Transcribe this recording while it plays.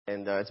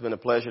And it's been a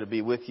pleasure to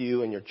be with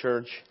you and your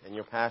church and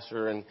your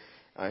pastor and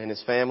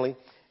his family.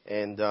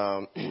 And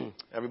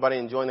everybody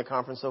enjoying the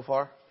conference so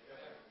far?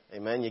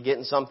 Amen. You're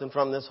getting something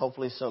from this.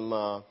 Hopefully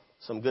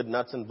some good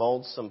nuts and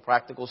bolts, some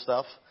practical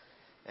stuff.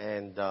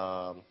 And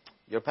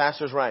your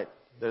pastor's right.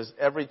 There's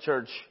every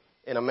church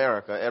in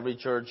America, every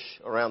church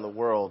around the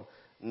world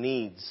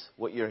needs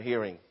what you're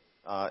hearing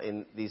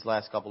in these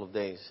last couple of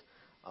days.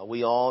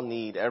 We all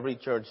need, every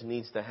church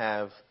needs to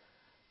have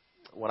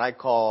what I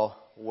call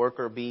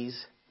worker bees.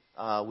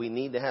 We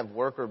need to have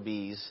worker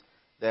bees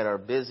that are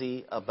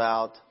busy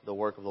about the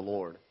work of the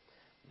Lord.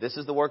 This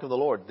is the work of the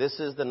Lord. This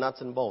is the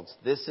nuts and bolts.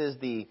 This is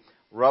the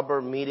rubber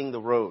meeting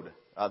the road.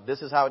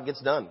 This is how it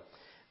gets done.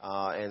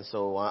 And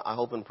so I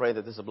hope and pray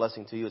that this is a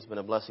blessing to you. It's been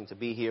a blessing to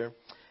be here.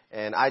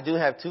 And I do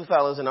have two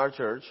fellows in our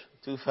church,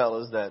 two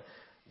fellows that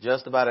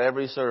just about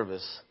every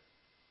service,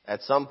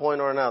 at some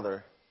point or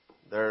another,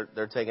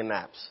 they're taking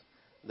naps.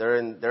 They're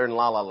in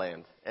La La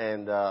Land.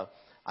 And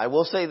I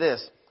will say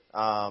this,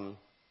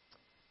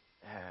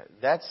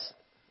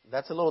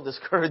 that's a little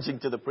discouraging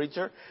to the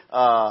preacher,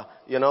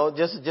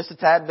 just a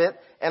tad bit.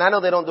 And I know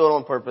they don't do it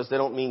on purpose. They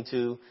don't mean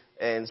to.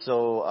 And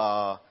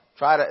so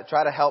try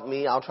to help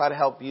me. I'll try to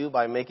help you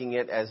by making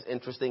it as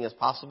interesting as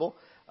possible.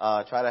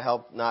 Try to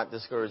help not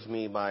discourage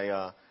me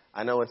by,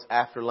 I know it's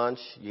after lunch.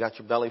 You got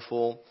your belly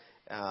full.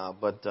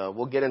 But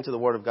we'll get into the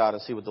Word of God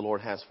and see what the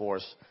Lord has for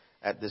us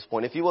at this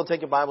point. If you will,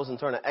 take your Bibles and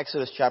turn to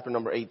Exodus chapter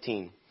number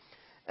 18.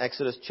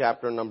 Exodus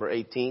chapter number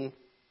 18.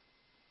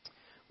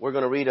 We're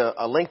going to read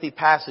a lengthy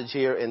passage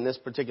here in this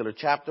particular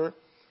chapter.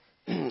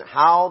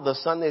 How the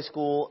Sunday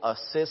school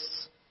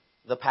assists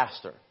the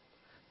pastor.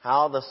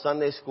 How the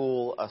Sunday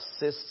school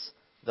assists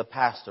the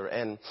pastor.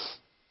 And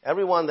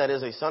everyone that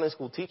is a Sunday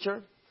school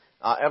teacher,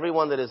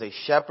 everyone that is a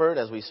shepherd,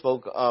 as we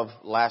spoke of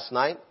last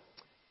night,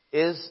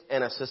 is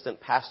an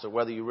assistant pastor,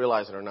 whether you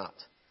realize it or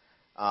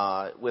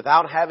not.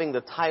 Without having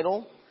the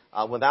title,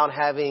 without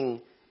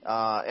having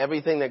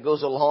everything that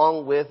goes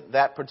along with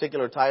that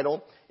particular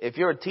title, if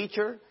you're a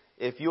teacher,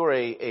 if you're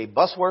a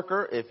bus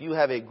worker, if you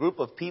have a group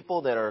of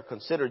people that are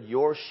considered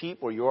your sheep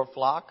or your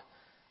flock,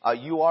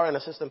 you are an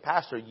assistant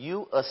pastor.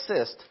 You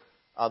assist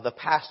the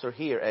pastor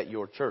here at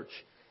your church.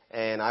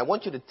 And I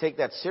want you to take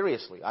that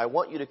seriously. I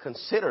want you to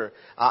consider,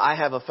 I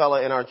have a fellow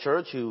in our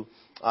church who,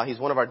 he's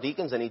one of our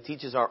deacons and he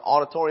teaches our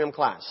auditorium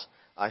class.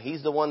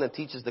 He's the one that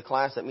teaches the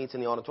class that meets in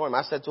the auditorium.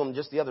 I said to him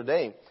just the other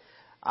day,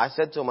 I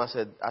said,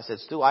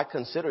 Stu, I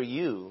consider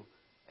you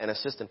an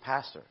assistant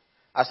pastor.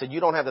 I said, you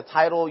don't have the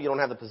title, you don't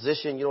have the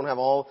position, you don't have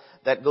all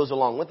that goes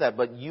along with that,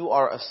 but you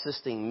are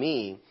assisting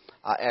me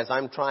as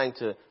I'm trying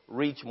to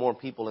reach more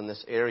people in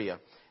this area.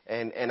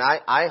 And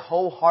I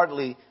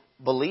wholeheartedly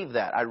believe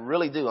that. I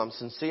really do. I'm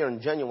sincere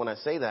and genuine when I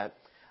say that.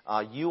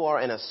 You are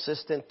an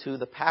assistant to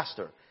the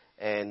pastor.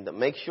 And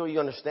make sure you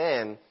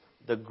understand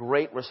the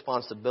great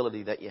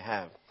responsibility that you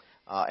have.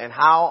 And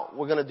how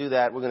we're going to do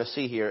that, we're going to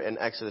see here in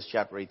Exodus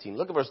chapter 18.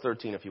 Look at verse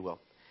 13, if you will.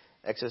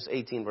 Exodus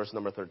 18, verse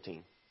number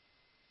 13.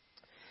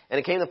 And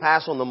it came to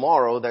pass on the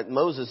morrow that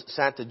Moses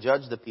sat to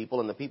judge the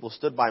people, and the people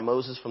stood by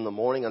Moses from the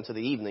morning unto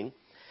the evening.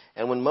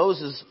 And when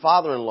Moses'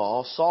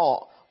 father-in-law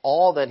saw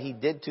all that he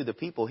did to the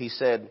people, he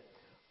said,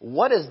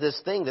 what is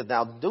this thing that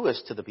thou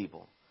doest to the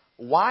people?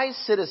 Why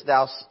sittest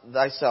thou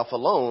thyself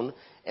alone,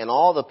 and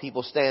all the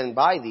people stand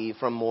by thee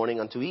from morning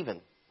unto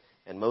even?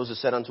 And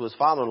Moses said unto his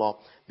father-in-law,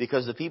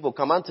 because the people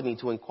come unto me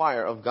to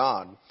inquire of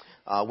God.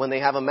 When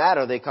they have a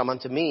matter, they come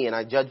unto me, and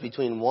I judge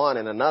between one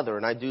and another,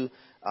 and I do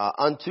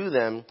unto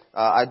them,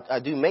 I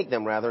do make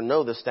them rather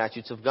know the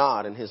statutes of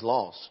God and his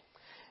laws.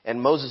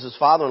 And Moses'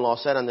 father-in-law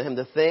said unto him,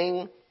 the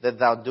thing that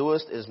thou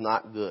doest is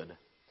not good.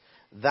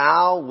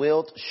 Thou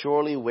wilt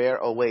surely wear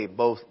away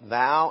both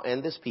thou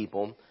and this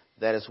people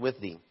that is with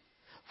thee.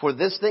 For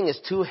this thing is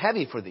too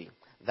heavy for thee.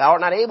 Thou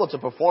art not able to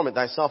perform it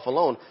thyself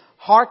alone.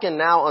 Hearken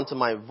now unto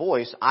my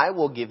voice. I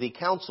will give thee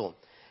counsel,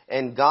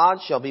 and God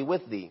shall be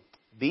with thee.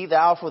 Be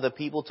thou for the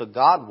people to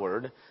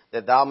Godward,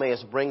 that thou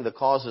mayest bring the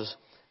causes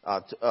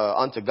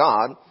unto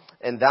God,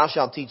 and thou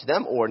shalt teach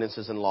them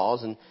ordinances and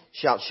laws, and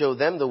shalt show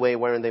them the way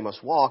wherein they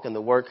must walk, and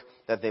the work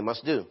that they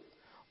must do.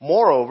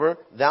 Moreover,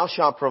 thou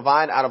shalt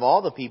provide out of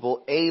all the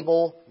people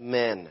able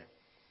men,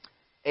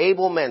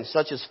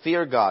 such as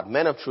fear God,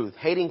 men of truth,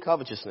 hating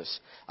covetousness,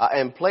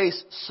 and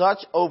place such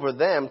over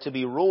them to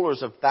be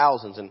rulers of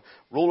thousands, and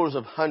rulers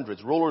of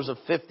hundreds, rulers of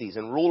 50s,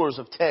 and rulers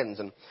of 10s,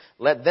 and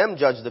let them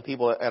judge the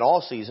people at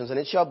all seasons. And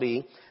it shall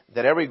be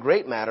that every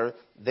great matter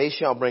they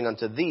shall bring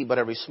unto thee, but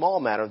every small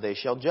matter they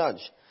shall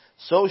judge.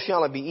 So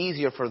shall it be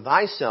easier for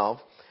thyself,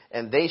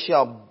 and they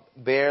shall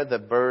bear the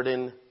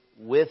burden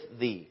with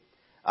thee.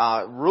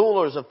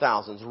 Rulers of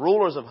thousands,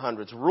 rulers of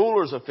hundreds,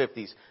 rulers of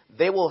 50s.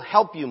 They will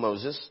help you,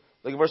 Moses.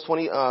 Look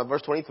at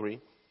verse 23.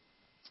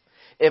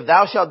 If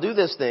thou shalt do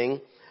this thing,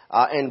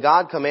 and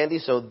God command thee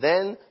so,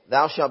 then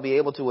thou shalt be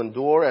able to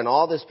endure, and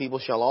all this people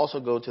shall also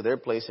go to their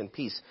place in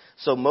peace.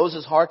 So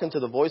Moses hearkened to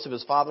the voice of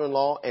his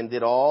father-in-law, and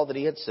did all that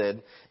he had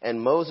said.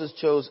 And Moses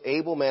chose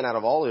able men out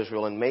of all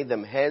Israel, and made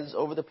them heads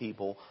over the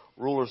people,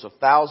 rulers of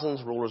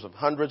thousands, rulers of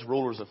hundreds,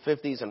 rulers of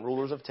 50s, and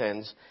rulers of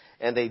 10s.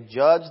 And they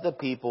judged the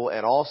people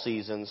at all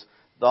seasons.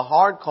 The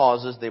hard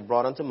causes they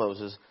brought unto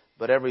Moses,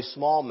 but every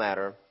small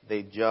matter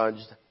they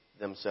judged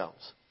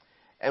themselves.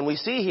 And we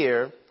see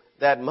here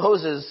that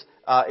Moses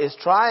is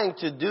trying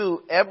to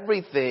do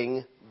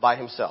everything by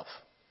himself.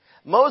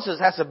 Moses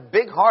has a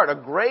big heart, a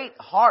great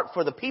heart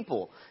for the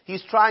people.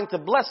 He's trying to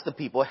bless the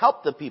people,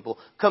 help the people,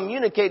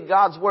 communicate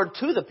God's word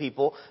to the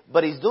people,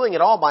 but he's doing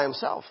it all by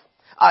himself.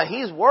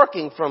 He's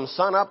working from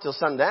sun up till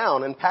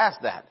sundown and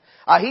past that.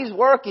 He's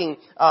working,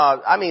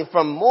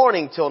 from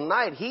morning till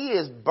night. He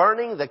is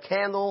burning the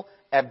candle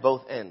at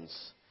both ends.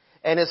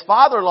 And his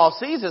father-in-law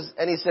sees this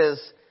and he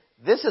says,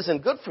 this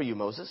isn't good for you,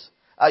 Moses.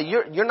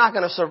 You're not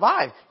going to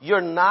survive.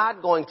 You're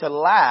not going to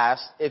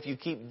last if you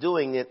keep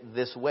doing it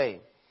this way.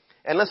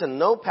 And listen,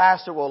 no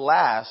pastor will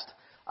last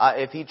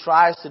if he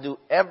tries to do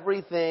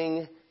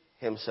everything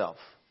himself.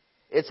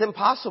 It's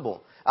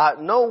impossible.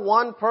 No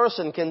one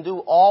person can do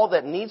all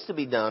that needs to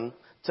be done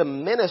to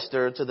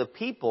minister to the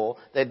people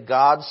that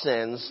God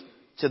sends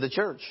to the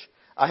church.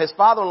 His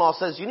father-in-law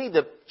says, you need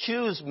to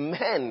choose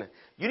men.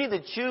 You need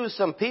to choose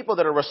some people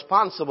that are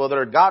responsible, that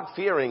are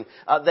God-fearing,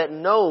 that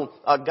know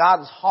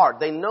God's heart.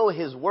 They know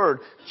His Word.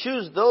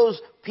 Choose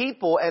those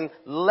people and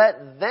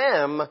let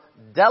them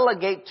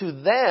delegate to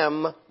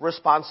them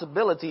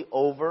responsibility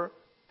over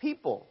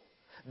people.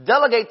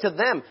 Delegate to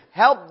them.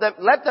 Help them.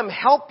 Let them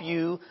help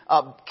you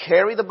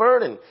carry the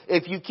burden.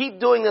 If you keep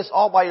doing this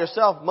all by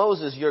yourself,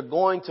 Moses, you're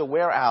going to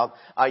wear out.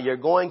 You're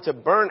going to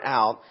burn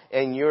out,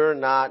 and you're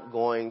not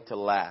going to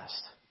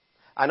last.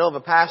 I know of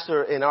a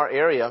pastor in our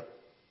area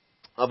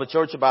of a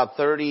church about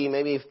 30,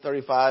 maybe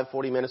 35,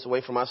 40 minutes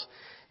away from us.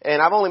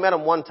 And I've only met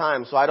him one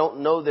time, so I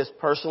don't know this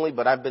personally,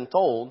 but I've been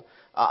told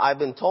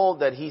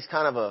that he's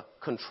kind of a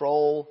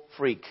control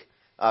freak.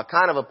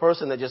 Kind of a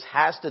person that just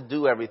has to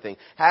do everything,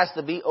 has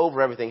to be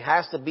over everything,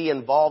 has to be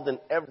involved in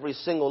every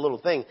single little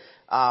thing.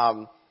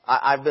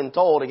 I've been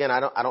told, again, I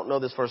don't know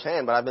this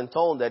firsthand, but I've been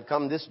told that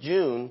come this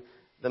June,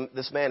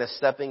 this man is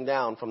stepping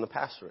down from the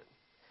pastorate.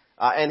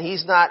 And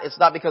it's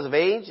not because of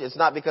age. It's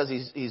not because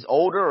he's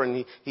older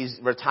and he's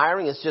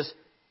retiring. It's just,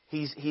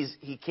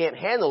 he can't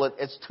handle it.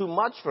 It's too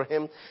much for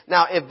him.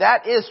 Now, if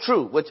that is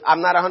true, which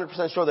I'm not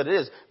 100% sure that it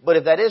is, but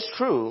if that is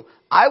true,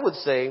 I would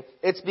say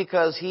it's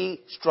because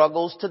he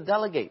struggles to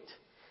delegate.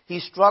 He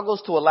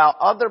struggles to allow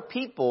other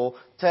people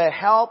to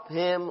help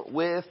him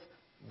with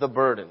the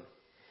burden.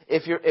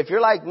 If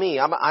you're like me,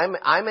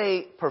 I'm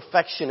a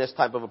perfectionist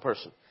type of a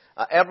person.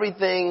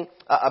 Everything,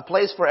 a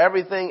place for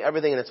everything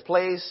in its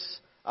place.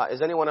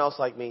 Is anyone else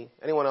like me?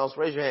 Anyone else?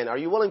 Raise your hand. Are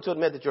you willing to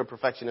admit that you're a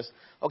perfectionist?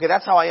 Okay,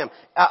 that's how I am.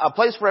 A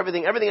place for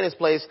everything in its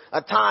place.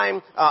 A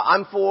time.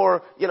 I'm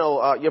for,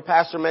 your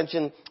pastor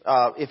mentioned,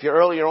 if you're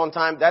early, you're on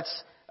time.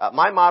 That's,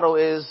 my motto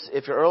is,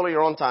 if you're early,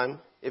 you're on time.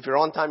 If you're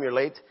on time, you're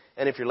late.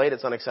 And if you're late,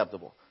 it's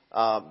unacceptable.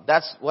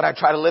 That's what I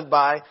try to live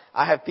by.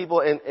 I have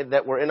people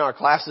that were in our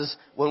classes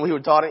when we were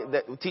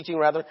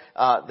teaching.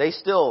 They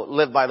still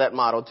live by that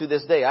motto to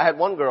this day. I had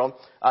one girl,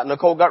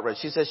 Nicole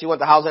Guttridge. She said she went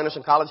to Howes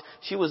Anderson College.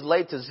 She was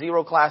late to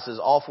 0 classes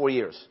all 4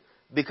 years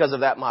because of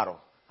that motto.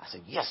 I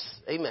said, yes,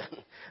 amen.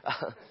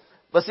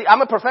 But see,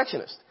 I'm a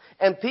perfectionist.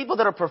 And people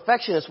that are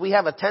perfectionists, we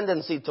have a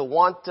tendency to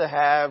want to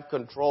have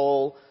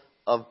control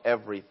of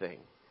everything.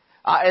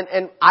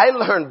 And I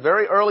learned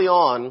very early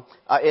on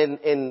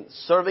in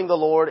serving the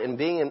Lord and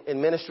being in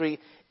ministry,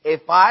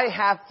 if I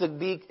have to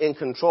be in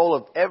control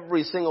of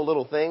every single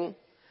little thing,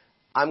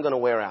 I'm going to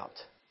wear out.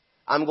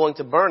 I'm going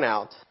to burn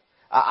out.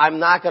 I'm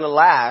not going to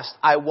last.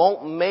 I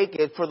won't make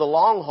it for the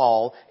long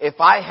haul if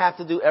I have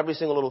to do every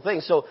single little thing.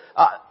 So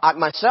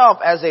myself,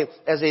 as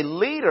a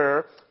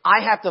leader,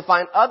 I have to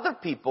find other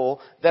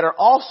people that are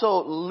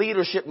also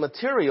leadership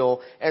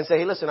material and say,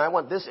 hey, listen, I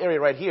want this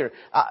area right here.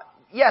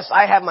 Yes,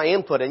 I have my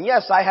input, and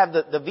yes, I have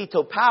the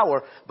veto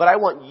power, but I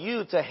want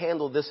you to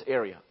handle this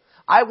area.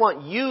 I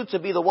want you to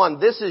be the one.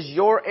 This is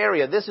your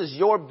area. This is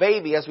your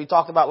baby, as we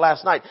talked about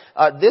last night.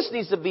 This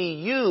needs to be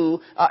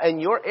you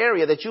and your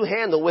area that you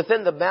handle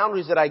within the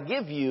boundaries that I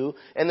give you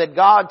and that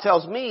God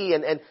tells me,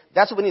 and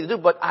that's what we need to do.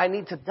 But I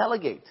need to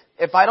delegate.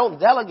 If I don't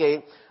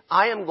delegate,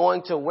 I am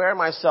going to wear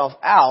myself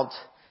out,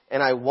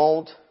 and I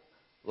won't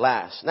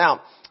last.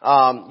 Now,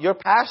 your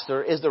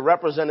pastor is the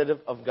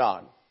representative of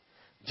God.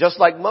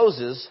 Just like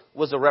Moses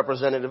was a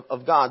representative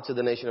of God to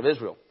the nation of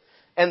Israel.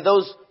 And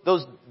those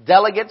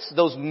delegates,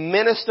 those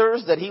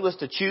ministers that he was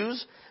to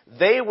choose,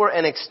 they were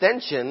an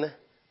extension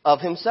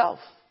of himself,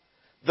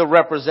 the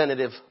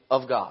representative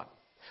of God.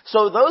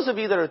 So those of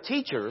you that are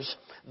teachers,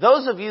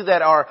 those of you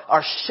that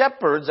are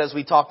shepherds, as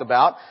we talked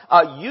about,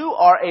 you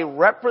are a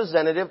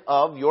representative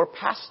of your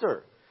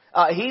pastor.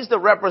 He's the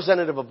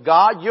representative of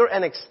God. You're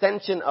an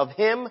extension of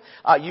Him.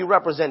 You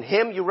represent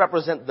Him. You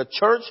represent the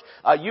church.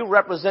 You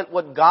represent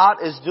what God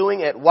is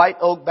doing at White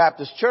Oak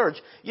Baptist Church.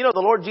 You know, the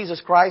Lord Jesus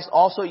Christ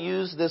also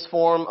used this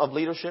form of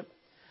leadership.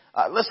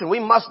 Listen, we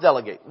must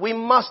delegate. We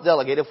must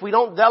delegate. If we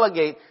don't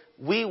delegate,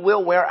 we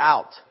will wear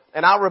out.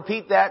 And I'll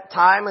repeat that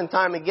time and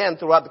time again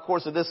throughout the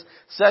course of this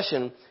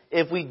session.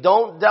 If we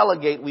don't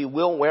delegate, we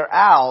will wear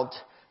out.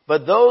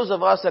 But those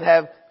of us that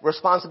have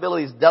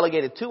responsibilities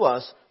delegated to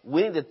us,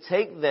 we need to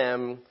take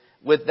them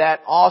with that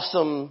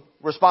awesome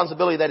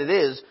responsibility that it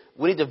is.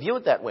 We need to view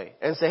it that way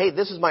and say, hey,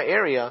 this is my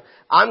area.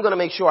 I'm going to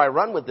make sure I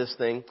run with this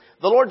thing.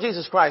 The Lord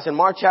Jesus Christ, in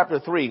Mark chapter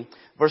 3,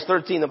 verse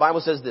 13, the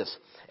Bible says this,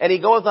 and he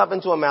goeth up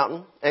into a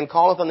mountain and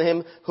calleth unto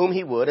him whom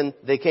he would, and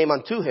they came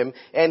unto him,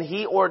 and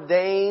he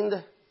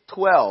ordained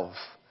 12.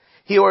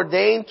 He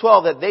ordained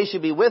 12 that they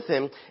should be with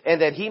him and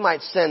that he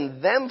might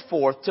send them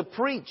forth to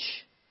preach.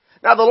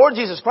 Now the Lord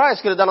Jesus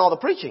Christ could have done all the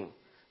preaching.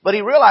 But he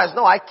realized,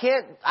 no, I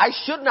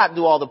should not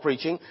do all the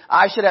preaching.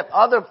 I should have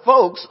other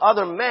folks,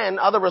 other men,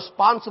 other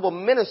responsible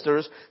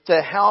ministers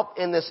to help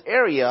in this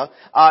area.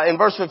 In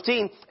verse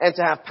 15, and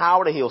to have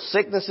power to heal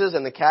sicknesses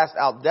and to cast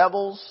out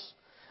devils.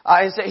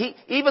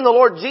 Even the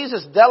Lord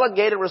Jesus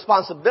delegated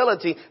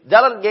responsibility,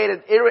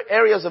 delegated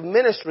areas of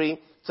ministry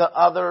to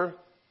other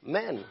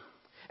men.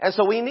 And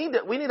so we need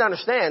to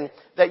understand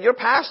that your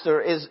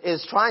pastor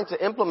is trying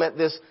to implement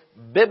this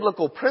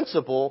biblical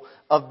principle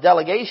of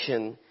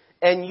delegation.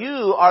 And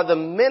you are the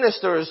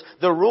ministers,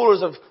 the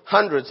rulers of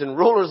hundreds and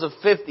rulers of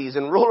 50s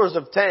and rulers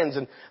of 10s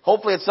and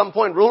hopefully at some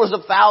point rulers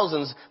of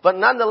thousands. But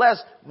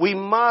nonetheless, we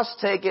must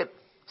take it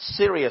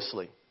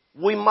seriously.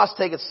 We must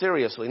take it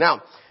seriously.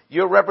 Now,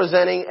 you're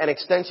representing an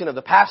extension of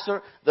the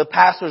pastor. The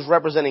pastor is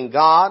representing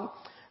God.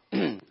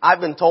 I've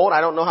been told,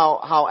 I don't know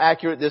how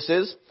accurate this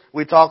is.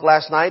 We talked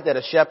last night that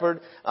a shepherd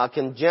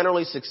can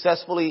generally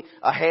successfully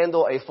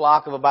handle a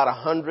flock of about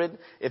 100.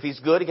 If he's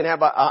good, he can have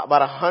about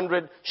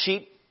 100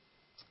 sheep.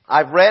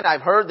 I've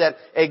heard that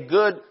a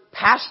good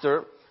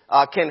pastor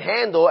can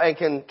handle and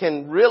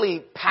can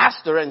really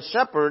pastor and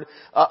shepherd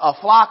a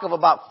flock of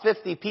about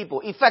 50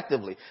 people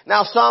effectively.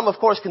 Now some, of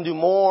course, can do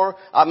more.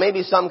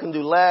 Maybe some can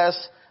do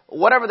less.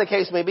 Whatever the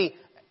case may be,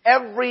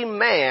 every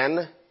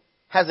man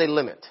has a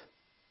limit.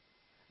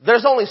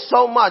 There's only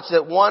so much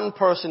that one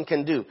person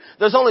can do.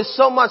 There's only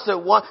so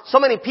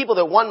many people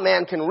that one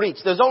man can reach.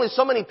 There's only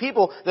so many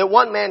people that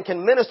one man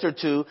can minister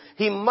to.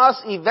 He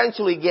must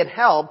eventually get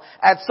help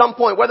at some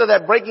point, whether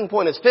that breaking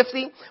point is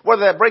 50,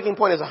 whether that breaking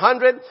point is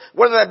 100,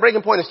 whether that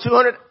breaking point is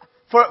 200.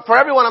 For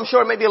everyone, I'm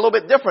sure it may be a little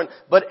bit different,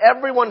 but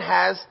everyone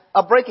has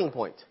a breaking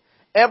point.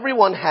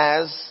 Everyone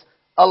has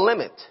a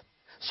limit.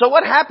 So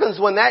what happens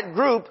when that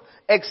group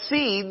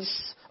exceeds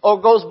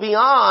or goes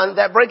beyond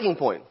that breaking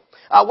point?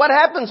 What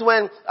happens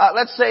when,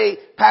 let's say,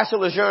 Pastor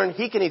Lejeune,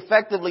 he can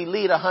effectively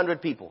lead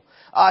 100 people.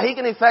 He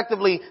can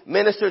effectively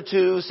minister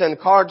to, send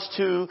cards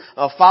to,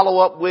 follow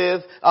up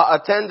with,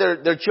 attend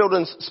their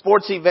children's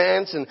sports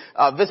events and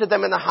visit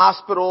them in the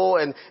hospital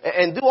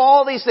and do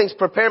all these things,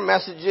 prepare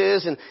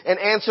messages and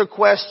answer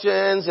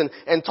questions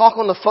and talk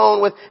on the phone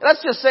with.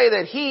 Let's just say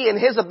that he, in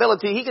his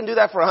ability, he can do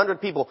that for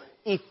 100 people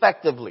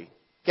effectively.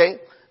 Okay?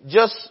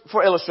 Just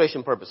for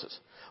illustration purposes.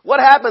 What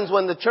happens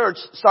when the church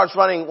starts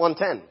running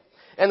 110?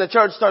 And the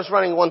church starts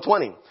running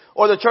 120,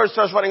 or the church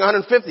starts running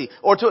 150,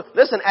 or two.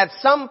 Listen, at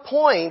some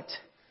point,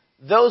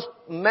 those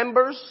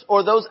members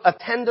or those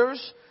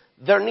attenders,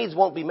 their needs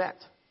won't be met.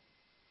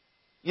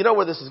 You know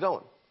where this is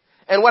going.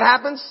 And what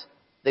happens?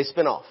 They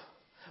spin off.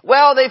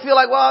 Well, they feel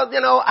like,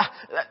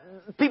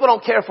 people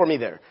don't care for me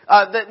there.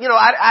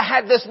 I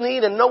had this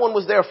need and no one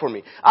was there for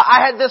me.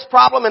 I had this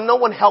problem and no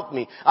one helped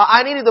me.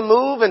 I needed to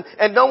move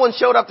and no one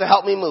showed up to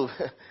help me move.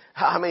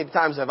 How many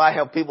times have I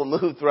helped people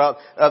move throughout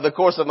the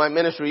course of my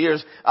ministry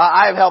years?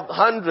 I have helped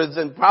hundreds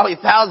and probably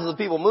thousands of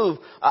people move.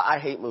 I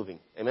hate moving.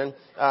 Amen.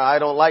 I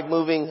don't like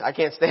moving. I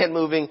can't stand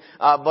moving.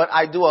 But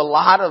I do a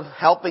lot of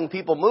helping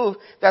people move.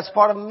 That's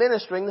part of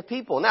ministering to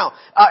people. Now,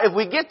 if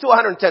we get to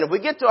 110, if we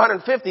get to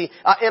 150,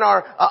 in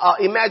our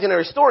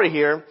imaginary story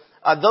here,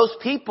 those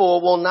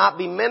people will not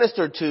be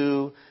ministered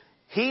to.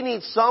 He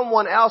needs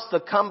someone else to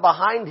come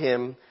behind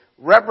him,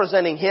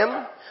 representing him.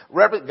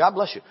 God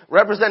bless you.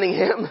 Representing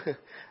him.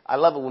 I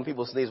love it when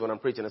people sneeze when I'm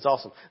preaching. It's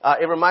awesome.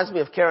 It reminds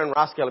me of Karen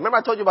Ross Kelly. Remember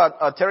I told you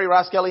about Terry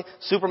Ross Kelly,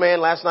 Superman,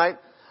 last night?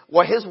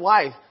 Well, his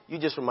wife, you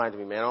just reminded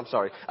me, man. I'm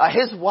sorry.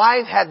 His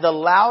wife had the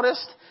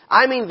loudest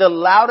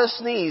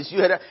sneeze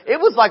you had. It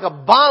was like a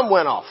bomb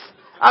went off.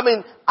 I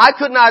mean, I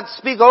could not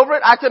speak over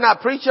it. I could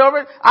not preach over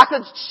it. I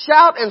could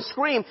shout and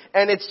scream,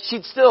 and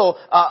she'd still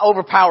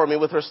overpower me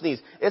with her sneeze.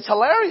 It's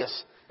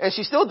hilarious. And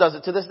she still does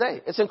it to this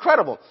day. It's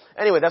incredible.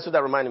 Anyway, that's what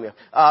that reminded me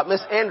of.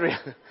 Miss Andrea,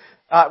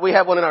 we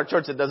have one in our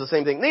church that does the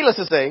same thing. Needless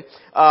to say,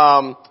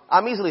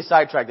 I'm easily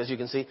sidetracked, as you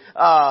can see.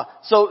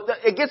 So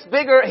it gets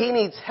bigger. He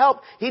needs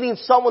help. He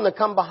needs someone to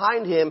come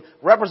behind him,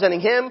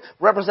 representing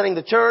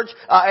the church,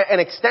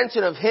 an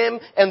extension of him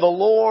and the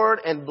Lord,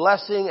 and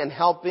blessing and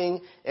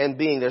helping and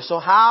being there. So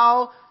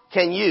how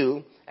can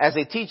you, as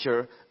a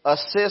teacher,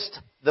 assist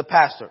the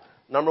pastor?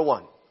 Number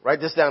one,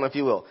 write this down if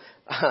you will.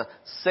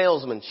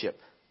 Salesmanship.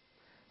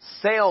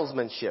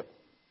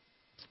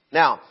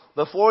 Now,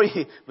 before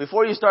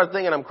you start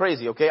thinking I'm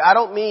crazy, okay? I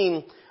don't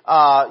mean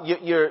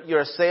you're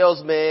a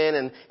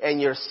salesman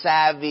and you're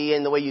savvy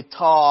in the way you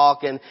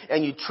talk and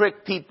you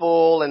trick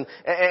people and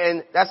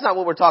that's not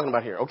what we're talking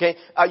about here, okay?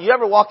 You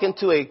ever walk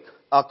into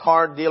a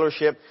car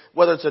dealership,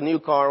 whether it's a new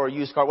car or a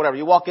used car, whatever.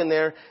 You walk in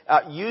there,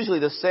 usually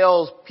the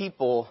sales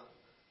people,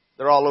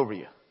 they're all over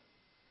you.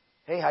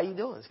 Hey, how you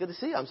doing? It's good to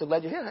see you. I'm so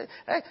glad you're here.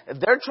 Hey,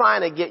 they're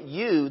trying to get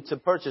you to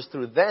purchase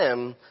through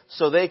them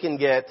so they can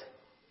get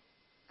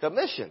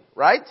commission,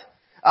 right?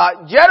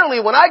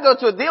 Generally, when I go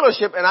to a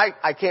dealership, and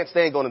I can't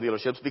stand going to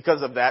dealerships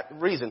because of that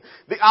reason.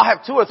 I'll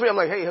have 2 or 3. I'm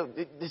like, hey,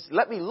 just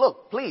let me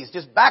look, please.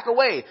 Just back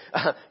away.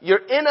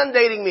 You're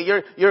inundating me.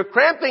 You're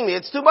cramping me.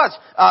 It's too much.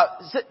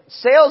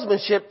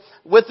 Salesmanship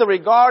with the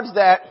regards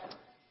that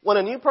when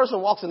a new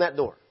person walks in that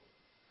door,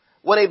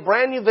 when a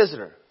brand new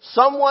visitor,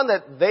 someone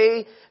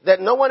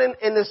that no one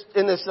in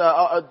this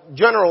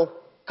general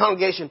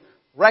congregation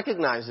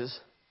recognizes,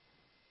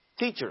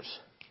 teachers,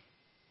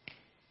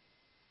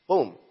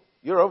 boom,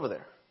 you're over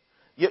there.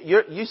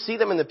 You see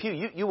them in the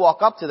pew. You walk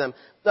up to them.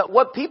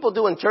 What people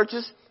do in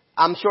churches,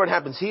 I'm sure it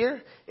happens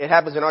here. It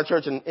happens in our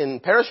church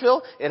in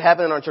Parrishville. It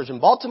happened in our church in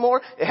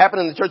Baltimore. It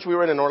happened in the church we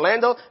were in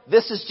Orlando.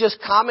 This is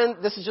just common.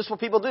 This is just what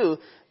people do.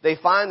 They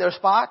find their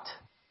spot.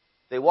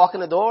 They walk in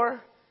the door.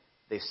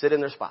 They sit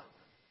in their spot.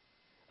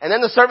 And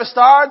then the service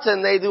starts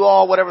and they do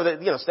all whatever,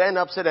 stand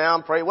up, sit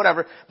down, pray,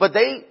 whatever. But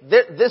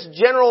this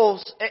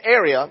general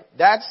area,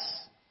 that's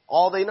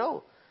all they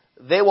know.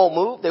 They won't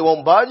move. They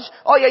won't budge.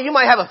 Oh yeah, you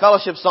might have a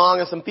fellowship song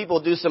and some people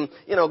do some,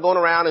 going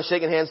around and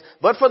shaking hands.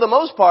 But for the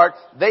most part,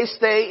 they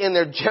stay in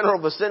their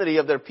general vicinity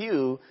of their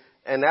pew,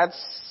 and that's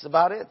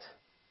about it.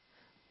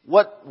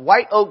 What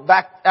White Oak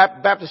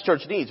Baptist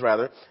Church needs,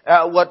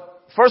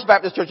 what First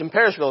Baptist Church in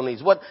Parrishville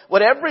needs,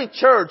 what every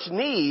church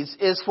needs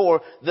is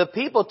for the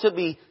people to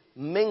be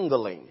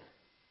mingling.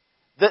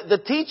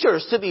 The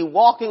teachers to be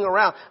walking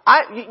around.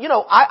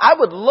 I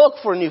would look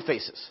for new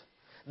faces.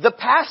 The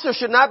pastor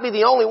should not be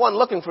the only one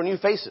looking for new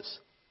faces.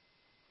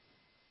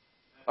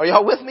 Are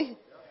y'all with me?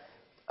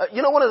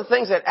 One of the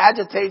things that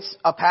agitates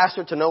a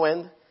pastor to no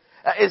end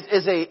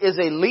is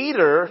a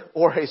leader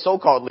or a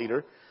so-called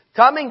leader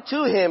coming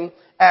to him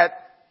at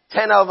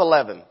 10 of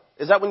 11.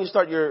 Is that when you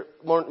start your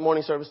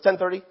morning service?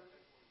 10:30?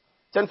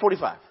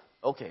 10:45.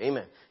 Okay,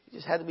 amen. You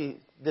just had to be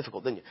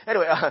difficult, didn't you?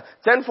 Anyway,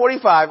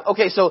 10:45.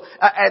 Okay, so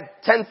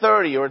at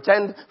 10:30 or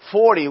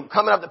 10:40,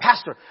 coming up, the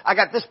pastor, I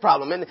got this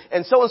problem,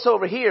 and so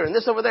over here, and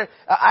this over there.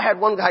 I had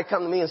one guy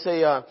come to me and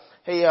say,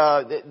 hey,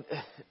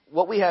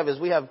 what we have is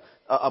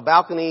a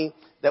balcony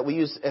that we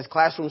use as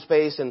classroom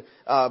space, and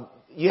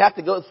you have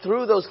to go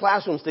through those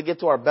classrooms to get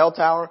to our bell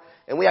tower,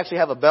 and we actually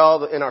have a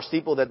bell in our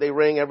steeple that they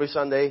ring every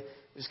Sunday.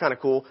 It's kind of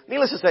cool.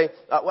 Needless to say,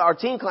 our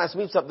teen class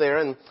meets up there,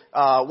 and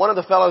one of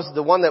the fellows,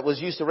 the one that was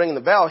used to ringing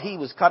the bell, he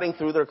was cutting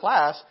through their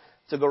class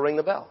to go ring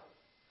the bell.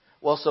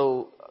 Well,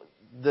 so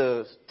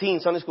the teen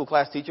Sunday school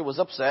class teacher was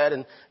upset,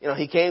 and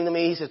he came to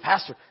me. He says,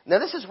 Pastor, now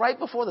this is right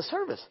before the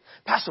service.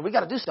 Pastor, we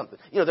got to do something.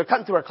 They're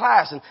cutting through our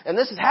class, and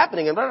this is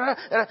happening, and blah, blah,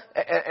 blah.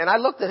 And I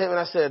looked at him and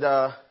I said,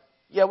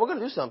 yeah, we're going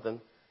to do something.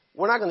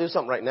 We're not going to do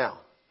something right now.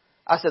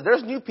 I said,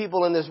 there's new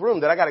people in this room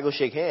that I got to go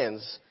shake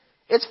hands.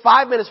 It's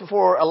 5 minutes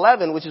before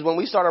 11, which is when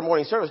we start our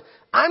morning service.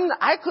 I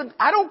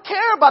don't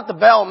care about the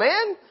bell,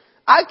 man.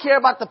 I care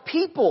about the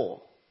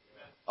people.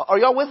 Are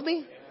y'all with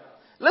me?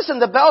 Listen,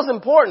 the bell's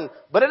important,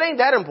 but it ain't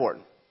that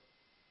important.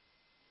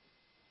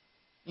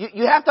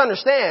 You have to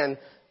understand,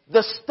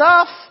 the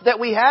stuff that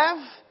we have,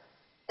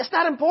 it's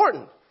not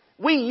important.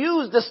 We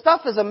use the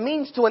stuff as a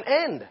means to an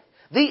end.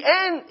 The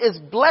end is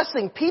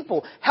blessing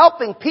people,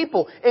 helping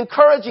people,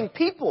 encouraging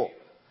people.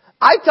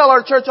 I tell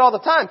our church all the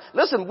time,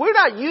 listen, we're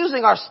not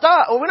using our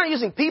stuff, or we're not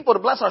using people to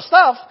bless our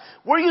stuff.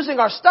 We're using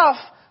our stuff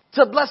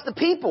to bless the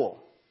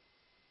people.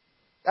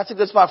 That's a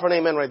good spot for an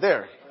amen right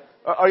there.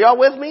 Are y'all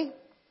with me?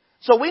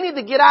 So we need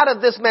to get out of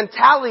this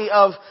mentality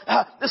of,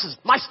 this is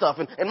my stuff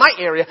and my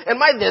area and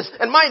my this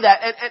and my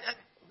that. And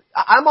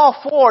I'm all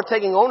for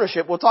taking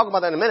ownership. We'll talk about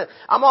that in a minute.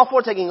 I'm all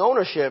for taking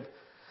ownership,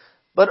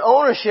 but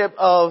ownership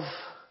of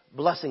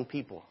blessing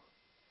people.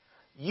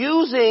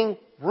 Using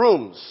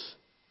rooms,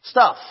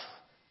 stuff,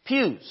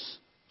 pews,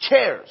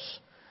 chairs,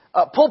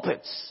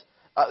 pulpits,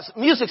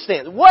 music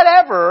stands,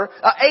 whatever,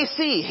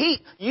 AC,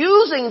 heat,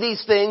 using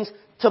these things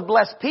to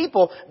bless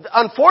people.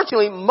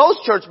 Unfortunately,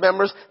 most church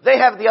members, they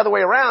have it the other way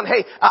around.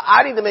 Hey,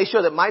 I need to make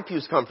sure that my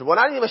pew's comfortable, and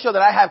I need to make sure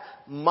that I have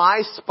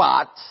my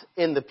spot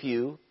in the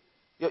pew.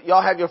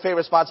 Y'all have your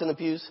favorite spots in the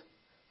pews?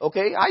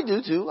 Okay, I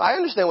do too. I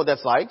understand what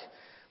that's like.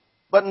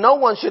 But no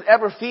one should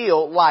ever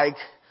feel like,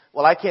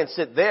 well, I can't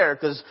sit there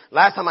because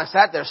last time I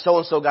sat there,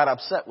 so-and-so got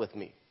upset with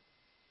me.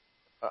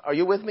 Are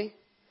you with me?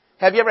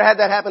 Have you ever had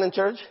that happen in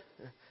church?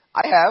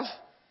 I have.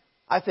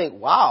 I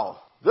think, wow,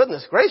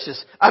 goodness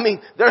gracious. I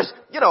mean, there's,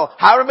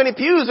 however many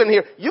pews in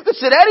here. You could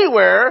sit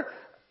anywhere.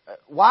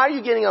 Why are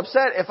you getting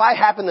upset if I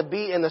happen to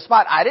be in the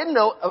spot? I didn't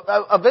know.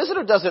 A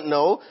visitor doesn't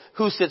know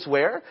who sits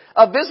where.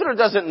 A visitor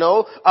doesn't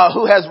know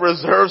who has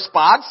reserved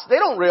spots. They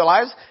don't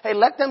realize, hey,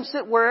 let them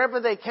sit wherever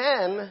they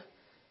can.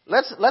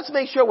 Let's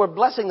make sure we're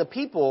blessing the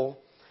people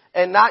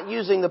and not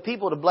using the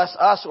people to bless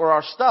us or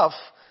our stuff.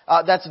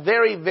 That's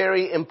very,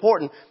 very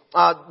important.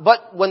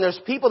 But when there's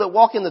people that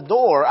walk in the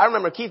door, I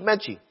remember Keith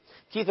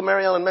and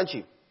Mary Ellen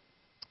Menchie.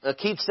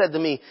 Keith said to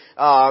me,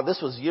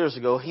 this was years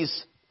ago. He's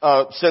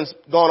since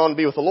gone on to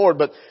be with the Lord,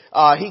 but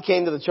he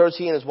came to the church,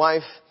 he and his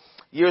wife,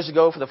 years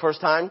ago for the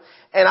first time.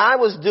 And I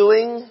was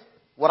doing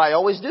what I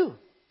always do.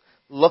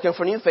 Looking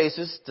for new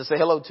faces to say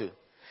hello to.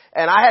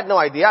 And I had no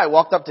idea. I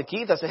walked up to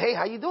Keith. I said, hey,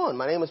 how you doing?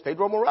 My name is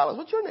Pedro Morales.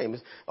 What's your name?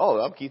 Oh,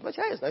 I'm Keith Mach.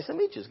 Hey, it's nice to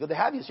meet you. It's good to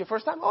have you. It's your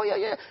first time? Oh,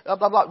 yeah.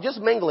 Blah, blah. Just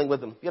mingling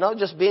with them,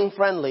 just being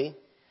friendly.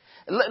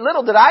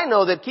 Little did I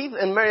know that Keith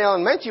and Mary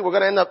Ellen Menchie were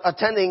going to end up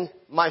attending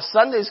my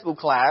Sunday school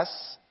class.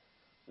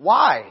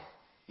 Why?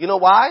 You know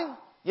why?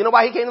 You know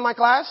why he came to my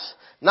class?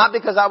 Not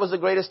because I was the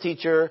greatest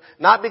teacher.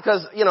 Not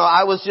because,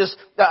 I was just,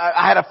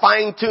 I had a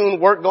fine-tuned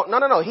work going.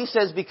 No. He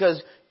says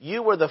because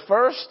you were the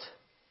first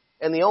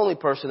and the only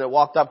person that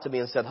walked up to me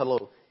and said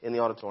hello in the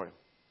auditorium.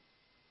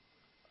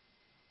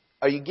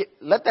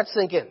 Let that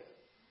sink in.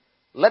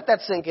 Let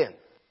that sink in.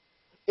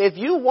 If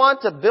you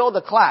want to build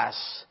a class,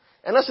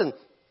 and listen,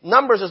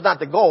 numbers is not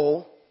the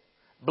goal.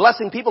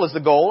 Blessing people is the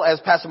goal, as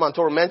Pastor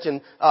Montour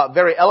mentioned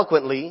very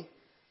eloquently.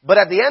 But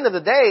at the end of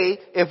the day,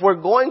 if we're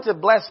going to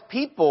bless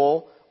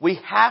people, we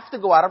have to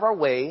go out of our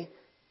way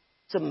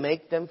to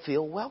make them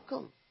feel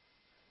welcome.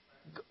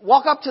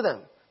 Walk up to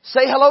them.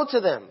 Say hello to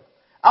them.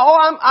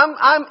 Oh,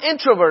 I'm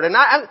introvert, and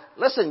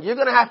listen. You're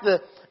gonna have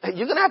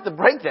to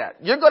break that.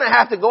 You're gonna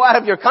have to go out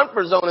of your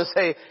comfort zone and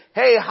say,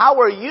 "Hey,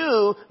 how are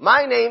you?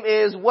 My name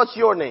is. What's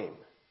your name?"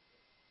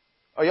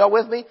 Are y'all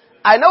with me?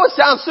 I know it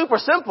sounds super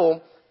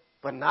simple,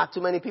 but not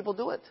too many people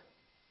do it.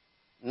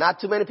 Not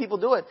too many people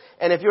do it.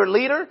 And if you're a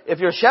leader, if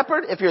you're a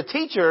shepherd, if you're a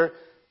teacher,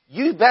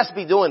 you best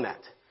be doing that.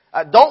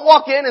 Don't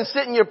walk in and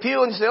sit in your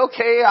pew and say,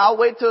 okay, I'll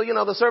wait till,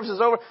 the service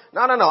is over.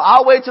 No.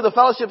 I'll wait till the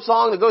fellowship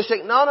song to go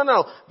shake.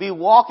 No. Be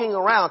walking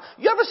around.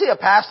 You ever see a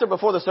pastor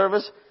before the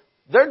service?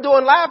 They're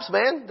doing laps,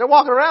 man. They're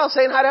walking around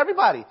saying hi to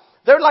everybody.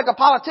 They're like a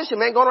politician,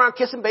 man, going around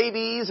kissing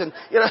babies and,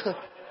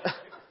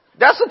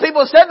 That's what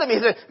people said to me.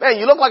 They said, man,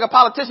 you look like a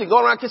politician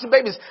going around kissing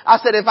babies. I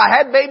said, if I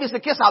had babies to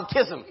kiss, I'll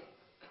kiss them.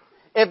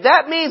 If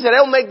that means that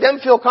it'll make them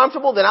feel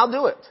comfortable, then I'll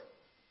do it.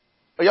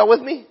 Are y'all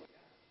with me?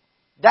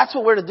 That's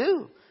what we're to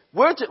do.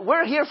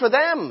 We're here for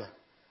them.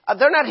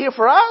 They're not here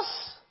for us.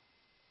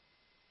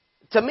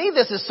 To me,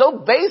 this is so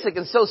basic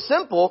and so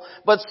simple,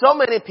 but so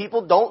many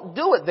people don't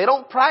do it. They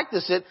don't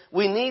practice it.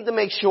 We need to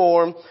make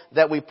sure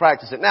that we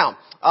practice it. Now,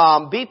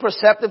 be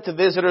perceptive to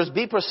visitors.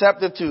 Be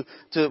perceptive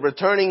to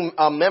returning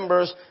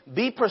members.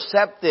 Be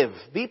perceptive.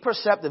 Be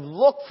perceptive.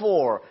 Look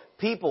for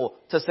people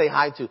to say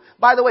hi to.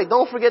 By the way,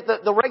 don't forget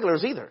the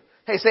regulars either.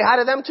 Hey, say hi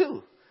to them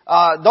too.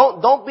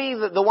 Don't be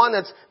the one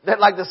that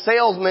like the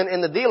salesman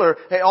and the dealer.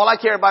 Hey, all I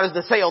care about is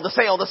the sale.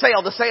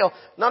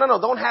 No.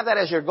 Don't have that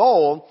as your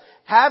goal.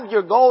 Have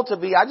your goal to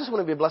be, I just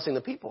want to be blessing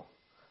the people.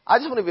 I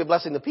just want to be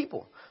blessing the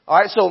people. All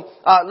right. So,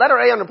 letter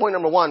A under point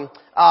number 1.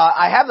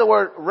 I have the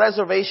word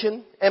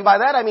reservation. And by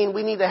that I mean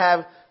we need to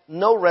have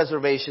no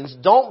reservations.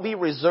 Don't be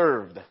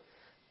reserved.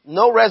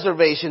 No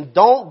reservation.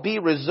 Don't be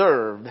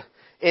reserved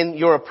in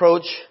your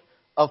approach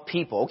of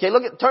people. Okay.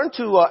 Turn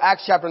to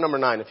Acts chapter number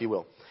 9, if you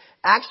will.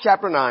 Acts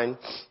chapter 9,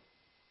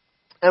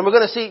 and we're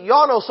going to see,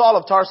 y'all know Saul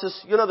of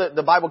Tarsus. You know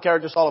the Bible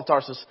character Saul of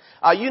Tarsus.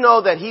 You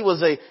know that he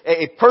was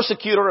a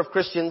persecutor of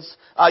Christians.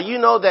 You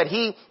know that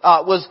he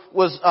was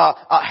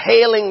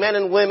hailing men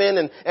and women,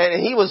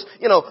 and he was,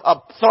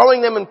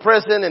 throwing them in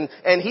prison,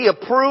 and he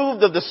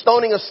approved of the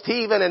stoning of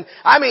Stephen. And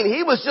I mean,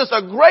 he was just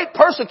a great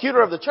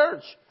persecutor of the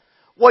church.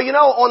 Well,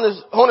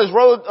 on his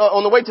road,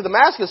 on the way to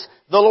Damascus,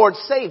 the Lord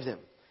saved him.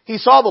 He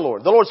saw the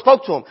Lord. The Lord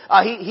spoke to him.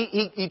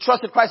 He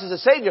trusted Christ as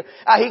a Savior.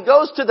 He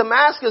goes to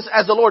Damascus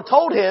as the Lord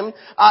told him,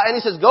 and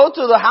he says, go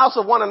to the house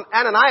of one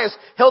Ananias.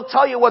 He'll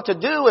tell you what to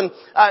do. And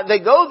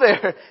they go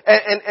there,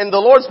 and the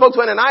Lord spoke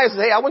to Ananias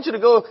and said, hey, I want you to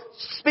go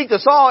speak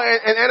to Saul.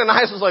 And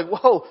Ananias was like,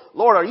 whoa,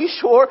 Lord, are you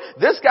sure?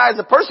 This guy's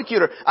a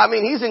persecutor. I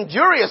mean, he's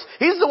injurious.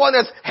 He's the one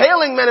that's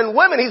hailing men and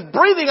women. He's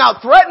breathing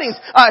out threatenings.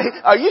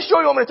 Are you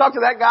sure you want me to talk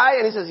to that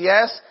guy? And he says,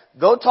 yes,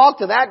 go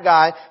talk to that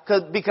guy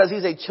because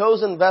he's a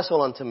chosen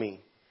vessel unto me.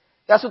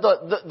 That's what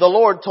the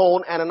Lord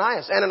told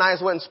Ananias.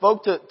 Ananias went and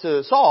spoke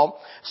to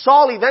Saul.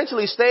 Saul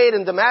eventually stayed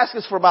in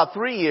Damascus for about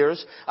 3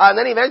 years. And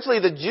then eventually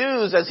the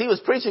Jews, as he was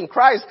preaching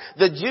Christ,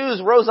 the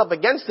Jews rose up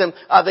against him.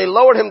 They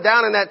lowered him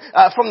down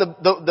from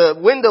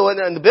the window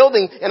in the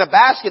building in a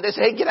basket. They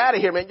said, hey, get out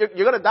of here, man.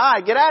 You're going to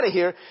die. Get out of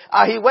here.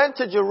 He went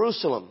to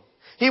Jerusalem.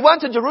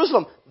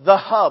 The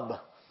hub,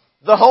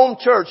 the home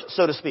church,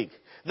 so to speak.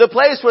 The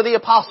place where the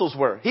apostles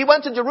were. He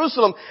went to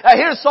Jerusalem.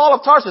 Here's Saul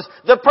of Tarsus,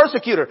 the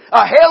persecutor,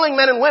 hailing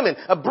men and women,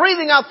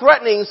 breathing out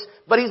threatenings,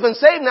 but he's been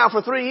saved now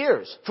for 3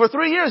 years. For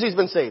 3 years he's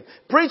been saved.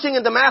 Preaching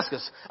in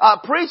Damascus,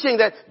 preaching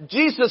that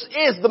Jesus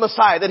is the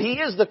Messiah, that he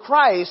is the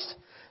Christ.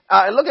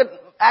 And look at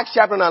Acts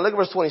chapter 9, look at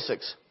verse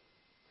 26.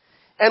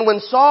 And when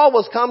Saul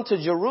was come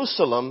to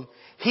Jerusalem,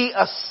 he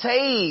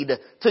essayed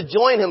to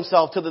join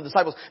himself to the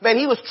disciples. Man,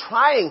 he was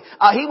trying.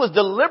 He was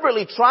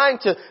deliberately trying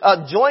to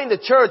join the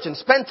church and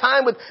spend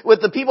time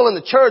with the people in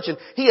the church. And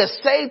he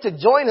essayed to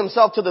join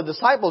himself to the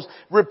disciples,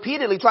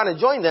 repeatedly trying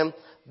to join them.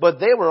 But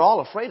they were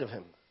all afraid of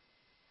him.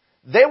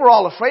 They were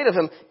all afraid of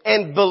him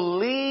and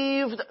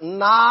believed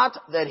not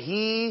that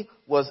he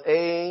was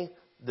a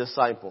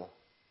disciple.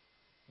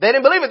 They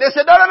didn't believe it. They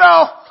said,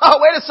 no. Oh,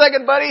 wait a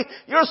second, buddy.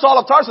 You're Saul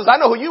of Tarsus. I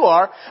know who you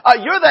are.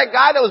 You're that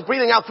guy that was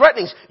breathing out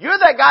threatenings. You're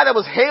that guy that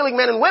was hailing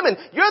men and women.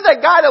 You're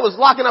that guy that was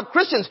locking up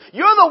Christians.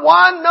 You're the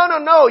one.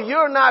 No.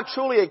 You're not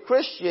truly a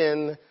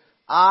Christian.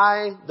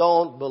 I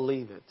don't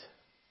believe it.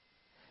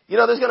 You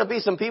know, there's going to be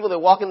some people that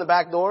walk in the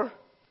back door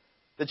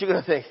that you're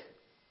going to think,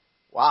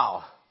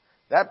 wow,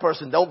 that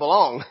person don't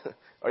belong.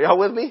 Are y'all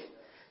with me?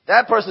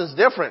 That person's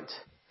different.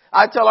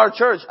 I tell our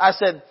church, I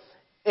said,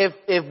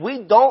 if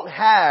we don't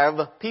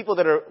have people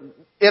that are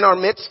in our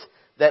midst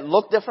that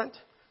look different,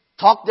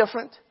 talk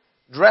different,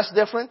 dress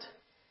different,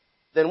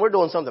 then we're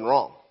doing something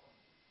wrong.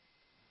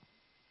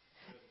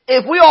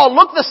 If we all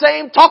look the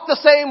same, talk the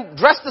same,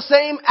 dress the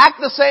same,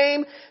 act the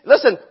same,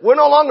 listen, we're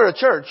no longer a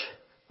church.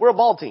 We're a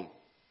ball team.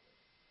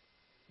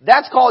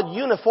 That's called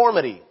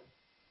uniformity.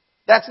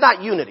 That's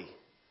not unity.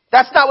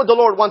 That's not what the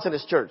Lord wants in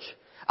His church.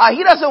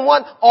 He doesn't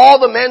want all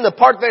the men to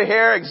part their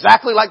hair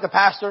exactly like the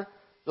pastor.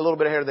 The little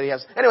bit of hair that he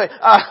has. Anyway,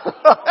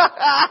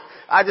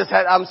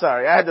 I'm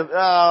sorry. I had to,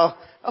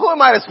 who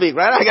am I to speak,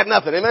 right? I got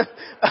nothing, amen?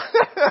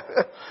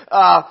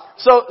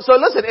 So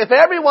listen, if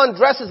everyone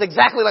dresses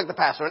exactly like the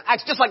pastor and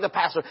acts just like the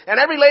pastor and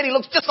every lady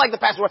looks just like the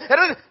pastor,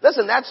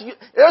 listen,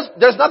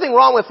 there's nothing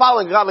wrong with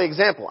following a godly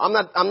example. I'm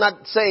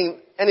not saying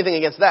anything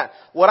against that.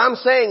 What I'm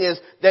saying is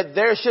that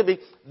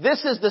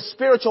this is the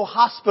spiritual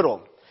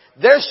hospital.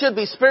 There should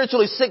be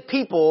spiritually sick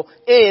people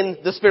in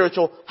the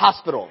spiritual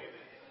hospital.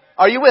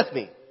 Are you with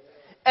me?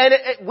 And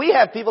we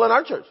have people in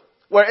our church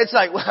where it's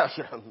like, well,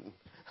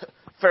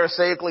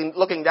 pharisaically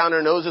looking down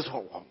their noses.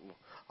 Oh,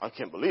 I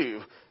can't believe,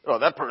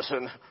 that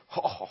person.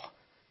 Oh.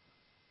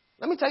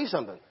 Let me tell you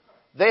something.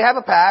 They have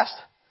a past,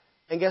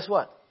 and guess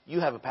what? You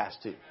have a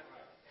past too.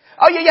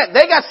 Oh yeah.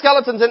 They got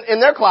skeletons in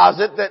their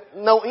closet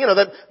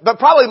but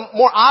probably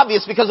more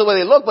obvious because of the way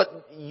they look.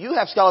 But you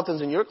have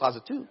skeletons in your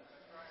closet too.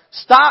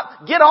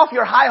 Get off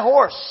your high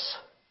horse.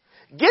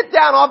 Get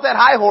down off that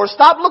high horse.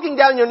 Stop looking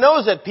down your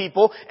nose at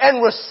people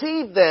and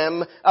receive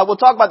them. We'll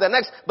talk about that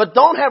next. But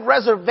don't have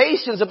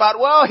reservations about,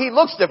 well, he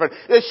looks different.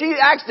 She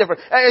acts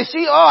different. I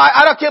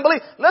can't believe.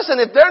 Listen,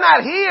 if they're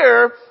not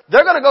here,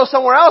 they're going to go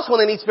somewhere else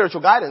when they need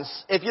spiritual guidance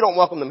if you don't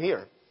welcome them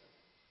here.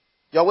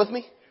 Y'all with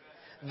me?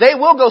 They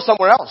will go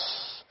somewhere else.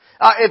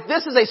 If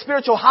this is a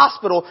spiritual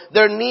hospital,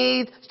 there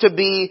needs to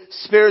be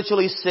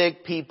spiritually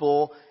sick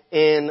people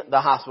in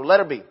the hospital.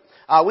 Letter B.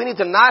 We need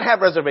to not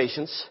have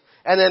reservations.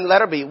 And then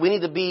letter B, we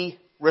need to be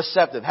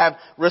receptive, have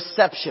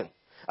reception,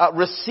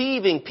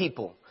 receiving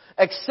people,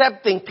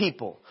 accepting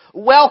people,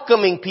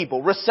 welcoming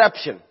people,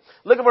 reception.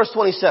 Look at verse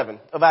 27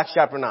 of Acts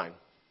chapter 9.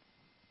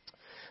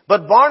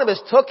 But Barnabas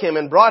took him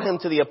and brought him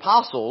to the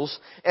apostles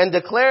and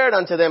declared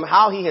unto them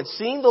how he had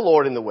seen the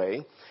Lord in the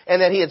way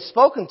and that he had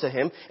spoken to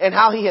him and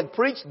how he had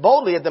preached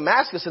boldly at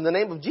Damascus in the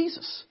name of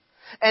Jesus.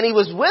 And he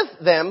was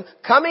with them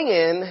coming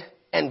in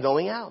and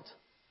going out.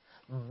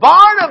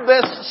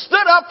 Barnabas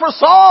stood up for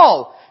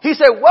Saul. He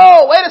said,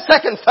 whoa, wait a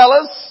second,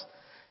 fellas.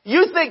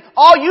 You think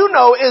all you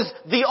know is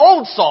the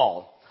old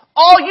Saul.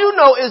 All you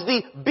know is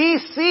the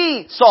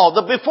BC Saul,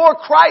 the before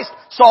Christ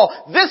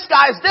Saul. This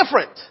guy's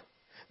different.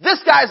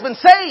 This guy's been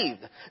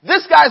saved.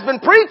 This guy's been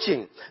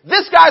preaching.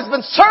 This guy's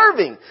been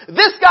serving.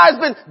 This guy's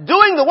been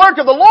doing the work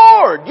of the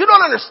Lord. You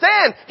don't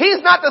understand.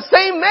 He's not the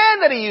same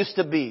man that he used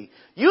to be.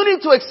 You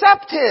need to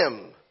accept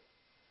him.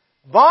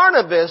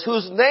 Barnabas,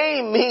 whose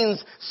name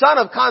means son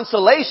of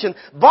consolation,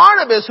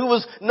 Barnabas, who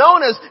was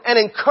known as an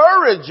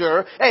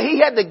encourager, and he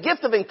had the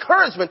gift of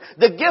encouragement,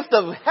 the gift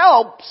of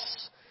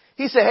helps,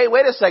 he said, hey,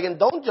 wait a second,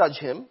 don't judge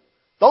him.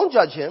 Don't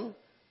judge him.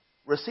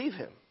 Receive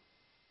him.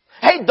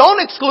 Hey,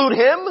 don't exclude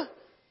him.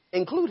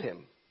 Include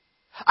him.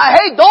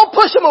 Hey, don't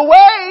push him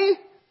away.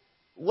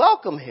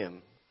 Welcome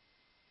him.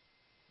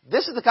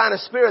 This is the kind of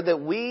spirit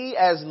that we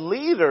as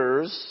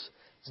leaders,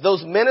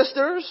 those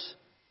ministers,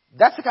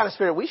 that's the kind of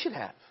spirit we should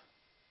have.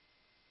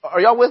 Are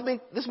y'all with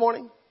me this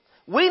morning?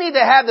 We need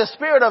to have the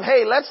spirit of,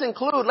 hey, let's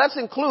include,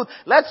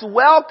 let's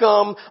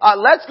welcome,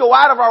 let's go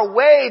out of our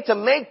way to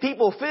make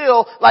people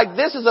feel like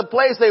this is a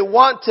place they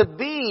want to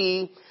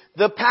be.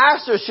 The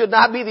pastor should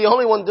not be the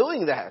only one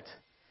doing that.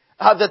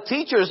 The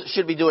teachers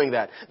should be doing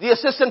that. The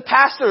assistant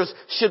pastors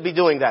should be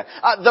doing that.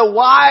 The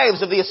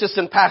wives of the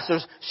assistant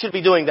pastors should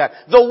be doing that.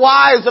 The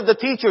wives of the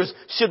teachers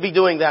should be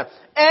doing that.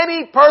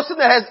 Any person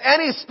that has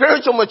any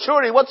spiritual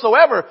maturity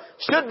whatsoever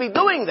should be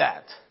doing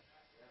that.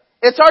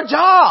 It's our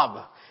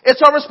job.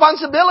 It's our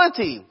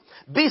responsibility.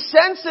 Be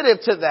sensitive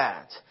to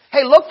that.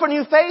 Hey, look for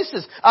new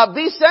faces.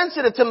 Be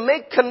sensitive to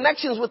make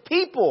connections with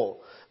people.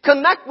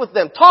 Connect with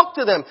them. Talk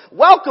to them.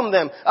 Welcome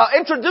them.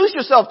 Introduce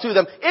yourself to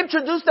them.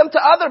 Introduce them to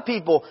other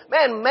people.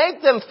 Man,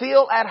 make them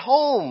feel at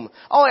home.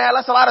 Oh yeah,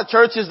 that's a lot of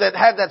churches that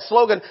have that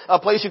slogan, a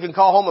place you can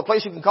call home, a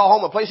place you can call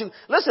home, a place you can...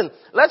 Listen,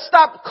 let's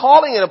stop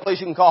calling it a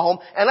place you can call home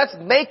and let's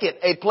make it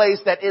a place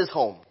that is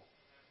home.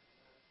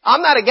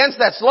 I'm not against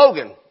that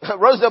slogan.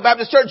 Rosedale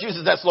Baptist Church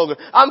uses that slogan.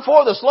 I'm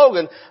for the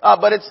slogan,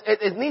 but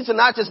it needs to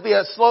not just be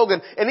a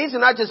slogan. It needs to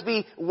not just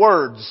be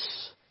words.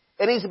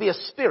 It needs to be a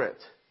spirit.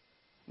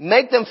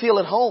 Make them feel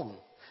at home.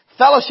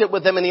 Fellowship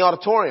with them in the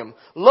auditorium.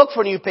 Look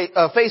for new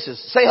faces.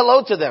 Say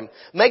hello to them.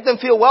 Make them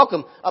feel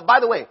welcome. By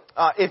the way,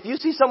 if you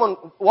see someone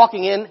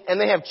walking in and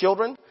they have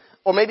children,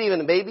 or maybe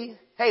even a baby,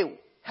 hey,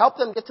 help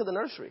them get to the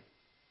nursery.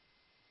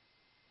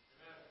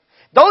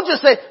 Don't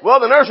just say, well,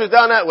 the nursery's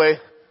down that way.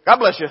 God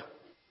bless you.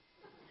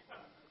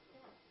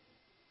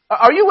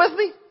 Are you with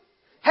me?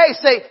 Hey,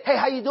 say, hey,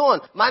 how you doing?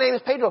 My name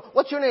is Pedro.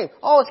 What's your name?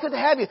 Oh, it's good to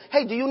have you.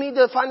 Hey, do you need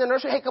to find the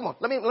nursery? Hey, come on.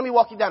 Let me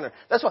walk you down there.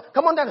 That's what.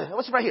 Come on down there.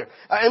 What's right here?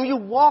 And you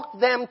walk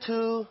them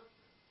to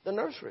the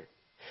nursery.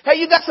 Hey,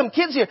 you got some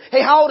kids here.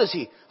 Hey, how old is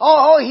he?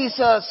 Oh, he's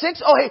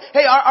 6. Oh,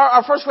 hey,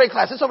 our first grade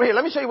class. It's over here.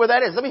 Let me show you where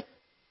that is.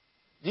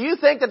 Do you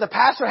think that the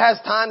pastor has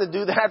time to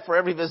do that for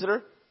every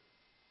visitor?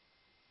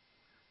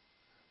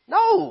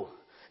 No.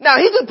 Now,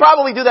 he could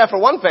probably do that for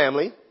one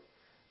family.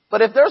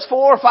 But if there's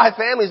 4 or 5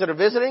 families that are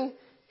visiting,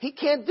 he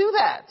can't do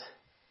that.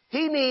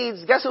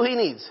 Guess who he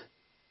needs?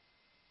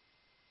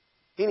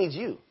 He needs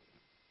you.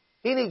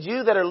 He needs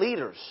you that are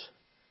leaders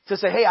to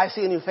say, hey, I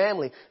see a new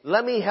family.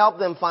 Let me help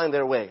them find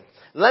their way.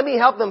 Let me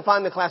help them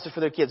find the classes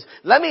for their kids.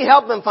 Let me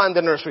help them find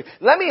the nursery.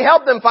 Let me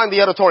help them find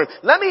the auditorium.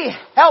 Let me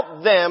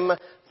help them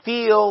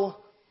feel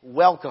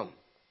welcome.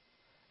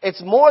 It's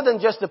more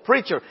than just the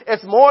preacher.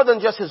 It's more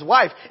than just his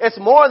wife. It's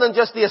more than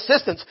just the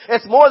assistants.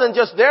 It's more than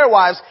just their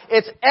wives.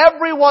 It's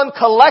everyone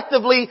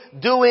collectively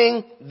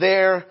doing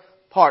their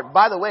part.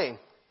 By the way,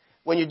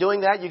 when you're doing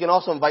that, you can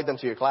also invite them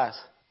to your class.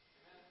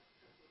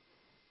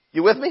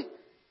 You with me?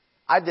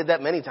 I did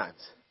that many times.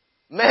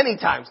 Many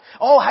times.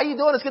 Oh, how you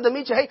doing? It's good to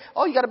meet you. Hey,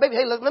 oh, you got a baby.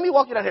 Hey, let me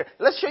walk you down here.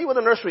 Let's show you where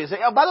the nursery is. Hey,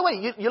 oh, by the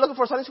way, you're looking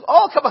for Sunday school?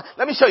 Oh, come on.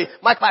 Let me show you.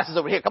 My class is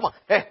over here. Come on.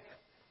 Hey,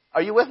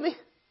 are you with me?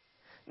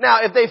 Now,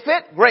 if they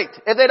fit, great.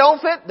 If they don't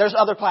fit, there's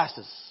other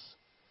classes.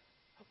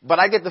 But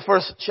I get the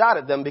first shot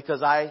at them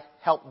because I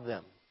help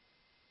them.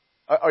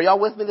 Are y'all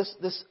with me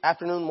this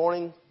afternoon,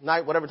 morning,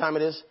 night, whatever time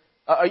it is?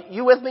 Are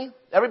you with me?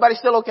 Everybody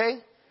still okay?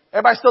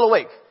 Everybody still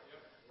awake?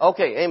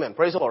 Okay, amen.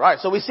 Praise the Lord. All right,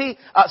 so we see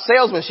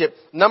salesmanship.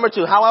 Number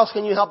 2, how else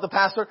can you help the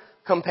pastor?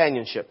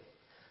 Companionship.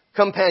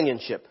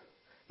 Companionship.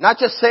 Not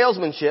just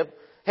salesmanship.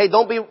 Hey,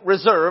 don't be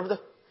reserved.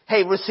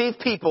 Hey, receive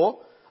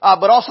people.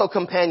 But also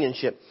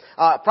companionship.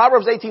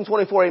 Proverbs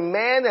 18:24, a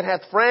man that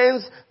hath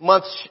friends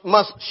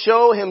must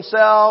show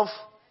himself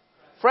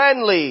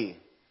friendly.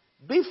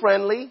 Be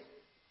friendly.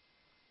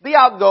 Be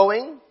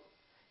outgoing.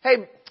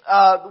 Hey,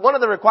 one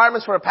of the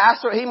requirements for a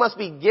pastor, he must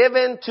be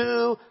given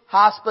to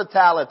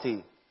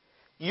hospitality.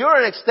 You're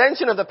an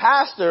extension of the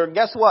pastor.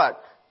 Guess what?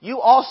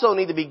 You also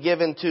need to be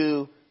given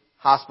to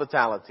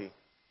hospitality.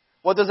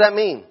 What does that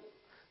mean?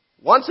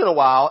 Once in a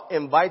while,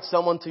 invite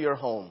someone to your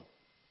home.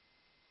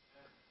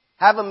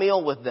 Have a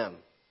meal with them.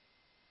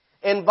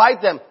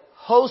 Invite them.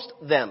 Host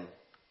them.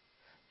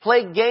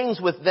 Play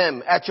games with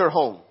them at your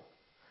home.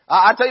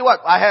 I tell you what,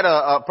 I had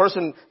a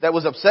person that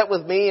was upset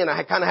with me, and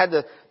I kind of had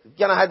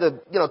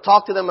to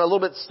talk to them a little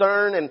bit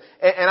stern, and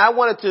I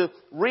wanted to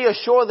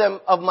reassure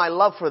them of my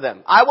love for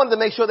them. I wanted to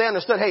make sure they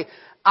understood, hey,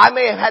 I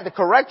may have had to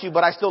correct you,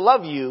 but I still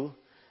love you.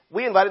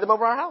 We invited them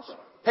over our house.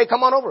 Hey,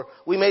 come on over.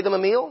 We made them a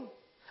meal.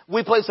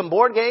 We played some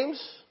board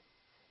games.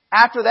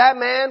 After that,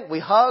 man, we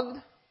hugged.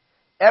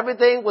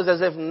 Everything was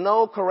as if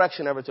no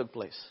correction ever took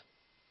place.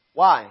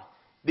 Why?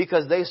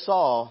 Because they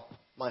saw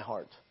my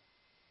heart.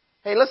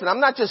 Hey, listen, I'm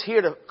not just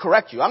here to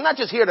correct you. I'm not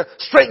just here to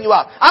straighten you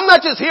out. I'm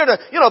not just here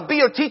to, be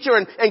your teacher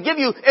and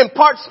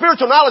impart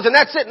spiritual knowledge and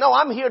that's it. No,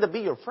 I'm here to be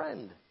your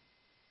friend.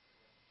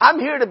 I'm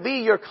here to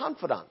be your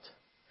confidant.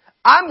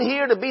 I'm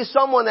here to be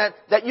someone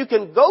that you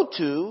can go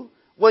to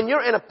when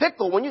you're in a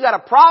pickle, when you got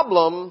a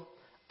problem.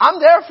 I'm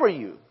there for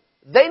you.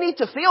 They need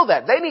to feel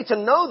that. They need to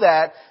know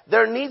that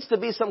there needs to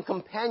be some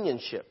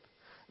companionship.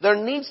 There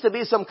needs to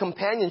be some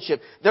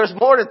companionship. There's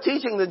more to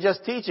teaching than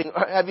just teaching.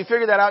 Have you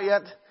figured that out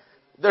yet?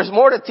 There's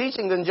more to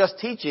teaching than just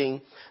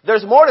teaching.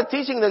 There's more to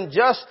teaching than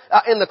just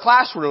in the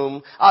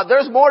classroom.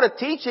 There's more to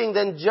teaching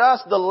than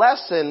just the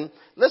lesson.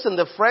 Listen,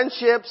 the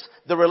friendships,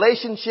 the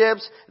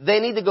relationships, they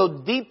need to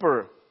go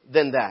deeper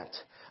than that.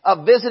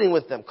 Visiting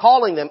with them,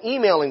 calling them,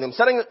 emailing them,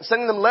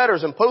 sending them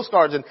letters and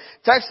postcards and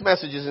text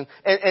messages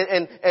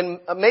and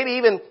maybe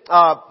even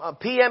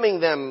PMing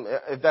them,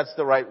 if that's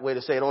the right way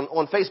to say it,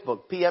 on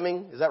Facebook.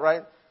 PMing, is that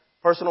right?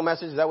 Personal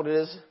message, is that what it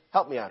is?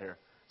 Help me out here.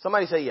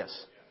 Somebody say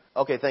yes.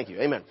 Okay, thank you.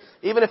 Amen.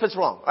 Even if it's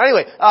wrong.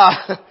 Anyway,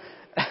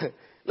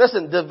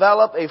 listen,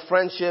 develop a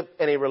friendship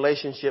and a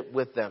relationship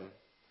with them.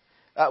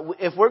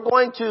 If we're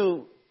going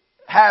to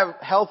have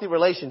healthy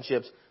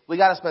relationships, we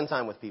got to spend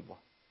time with people.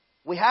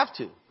 We have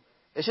to.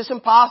 It's just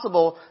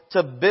impossible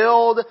to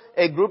build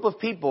a group of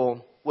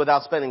people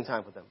without spending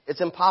time with them. It's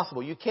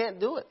impossible. You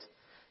can't do it.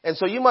 And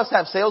so you must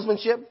have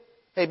salesmanship.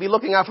 Hey, be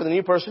looking out for the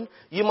new person.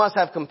 You must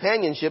have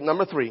companionship.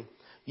 Number 3,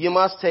 you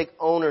must take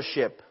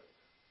ownership.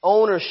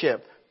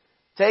 Ownership.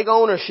 Take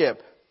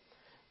ownership.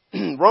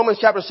 Romans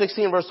chapter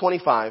 16, verse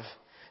 25.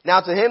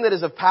 Now to him that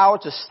is of power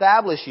to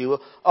establish you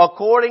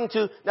according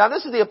to... Now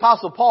this is the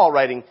Apostle Paul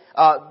writing...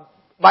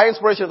 by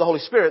inspiration of the Holy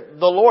Spirit,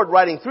 the Lord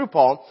writing through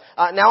Paul.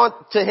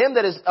 Now to him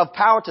that is of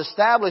power to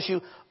establish you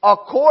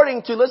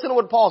according to, listen to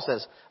what Paul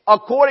says,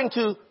 according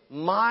to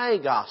my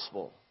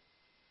gospel.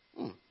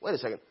 Wait a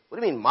second. What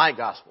do you mean, my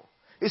gospel?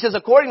 He says,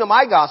 according to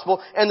my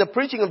gospel and the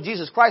preaching of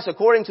Jesus Christ,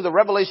 according to the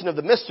revelation of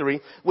the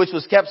mystery, which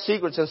was kept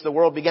secret since the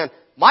world began.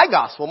 My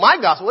gospel, my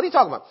gospel. What are you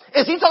talking about?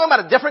 Is he talking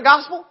about a different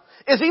gospel?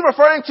 Is he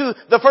referring to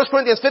the 1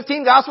 Corinthians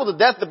 15 gospel, the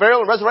death, the burial,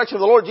 and resurrection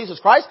of the Lord Jesus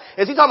Christ?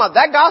 Is he talking about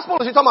that gospel?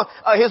 Is he talking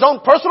about his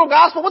own personal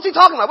gospel? What's he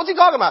talking about? What's he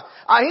talking about?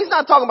 He's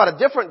not talking about a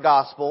different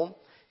gospel.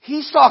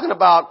 He's talking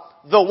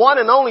about the one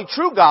and only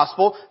true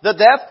gospel, the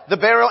death, the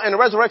burial, and the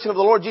resurrection of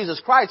the Lord Jesus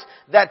Christ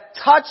that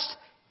touched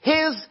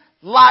his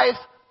life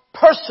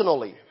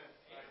personally.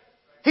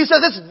 He says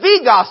it's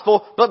the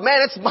gospel, but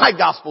man, it's my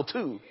gospel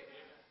too.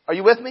 Are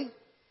you with me?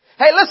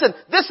 Hey, listen,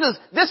 this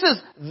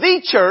is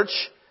the church,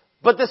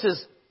 but this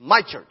is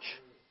my church.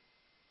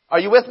 Are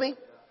you with me?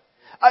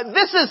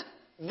 This is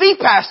the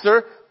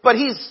pastor, but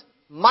he's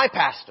my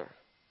pastor.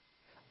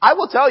 I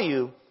will tell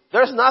you,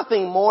 there's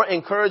nothing more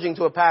encouraging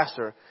to a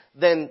pastor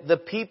than the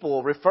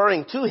people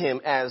referring to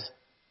him as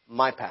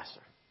my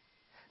pastor.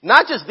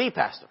 Not just the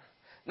pastor.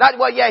 Not,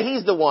 well, yeah,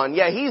 he's the one.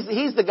 Yeah,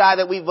 he's the guy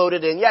that we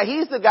voted in. Yeah,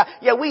 he's the guy.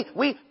 Yeah,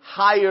 we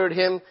hired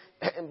him.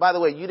 And by the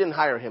way, you didn't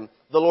hire him.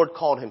 The Lord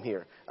called him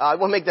here. I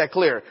want to make that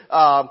clear.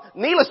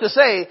 Needless to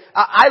say,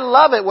 I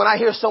love it when I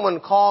hear someone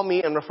call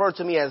me and refer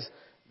to me as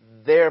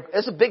their,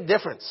 it's a big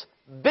difference.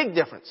 Big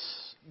difference.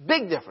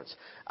 Big difference.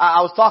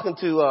 I was talking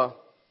to,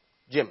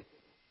 Jim.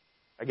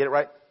 I get it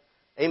right?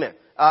 Amen.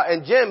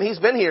 And Jim, he's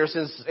been here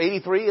since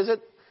 83, is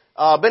it?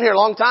 Been here a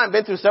long time,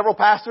 been through several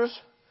pastors.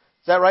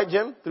 Is that right,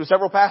 Jim? Through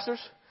several pastors?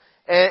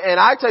 And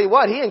I tell you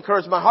what, he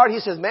encouraged my heart. He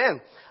says, man,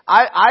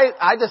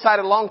 I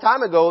decided a long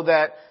time ago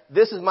that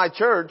this is my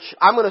church.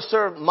 I'm going to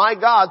serve my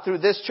God through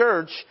this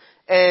church.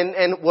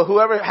 And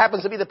whoever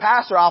happens to be the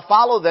pastor, I'll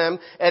follow them.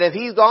 And if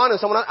he's gone and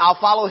someone else, I'll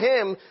follow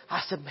him.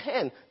 I said,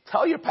 man,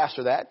 tell your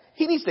pastor that.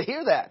 He needs to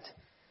hear that.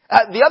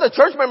 The other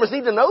church members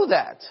need to know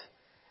that.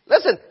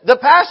 Listen, the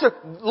pastor,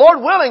 Lord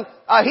willing,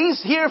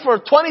 he's here for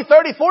 20,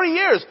 30, 40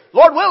 years.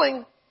 Lord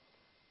willing.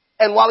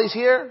 And while he's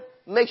here,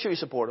 make sure you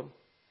support him.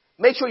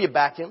 Make sure you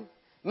back him.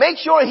 Make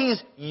sure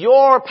he's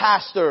your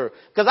pastor.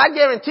 Because I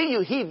guarantee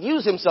you, he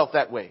views himself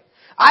that way.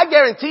 I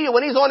guarantee you,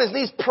 when he's on his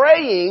knees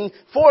praying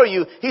for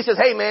you, he says,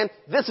 hey man,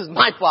 this is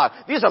my flock.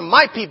 These are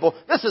my people.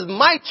 This is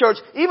my church.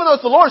 Even though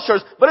it's the Lord's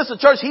church, but it's the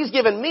church he's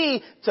given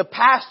me to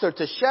pastor,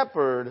 to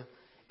shepherd.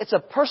 It's a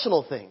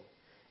personal thing.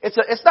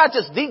 It's not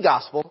just the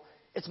gospel.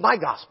 It's my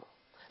gospel.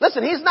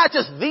 Listen, he's not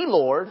just the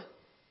Lord.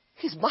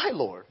 He's my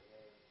Lord.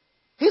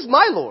 He's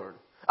my Lord.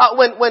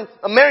 When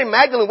Mary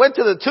Magdalene went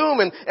to the tomb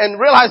and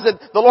realized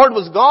that the Lord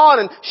was gone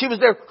and she was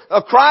there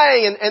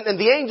crying and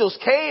the angels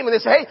came and they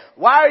said, hey,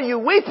 why are you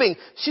weeping?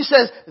 She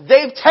says,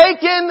 they've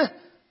taken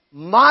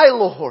my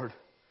Lord.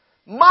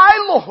 My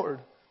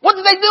Lord. What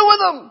did they do with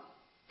him?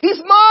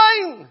 He's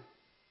mine.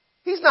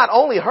 He's not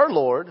only her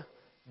Lord,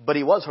 but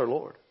he was her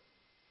Lord.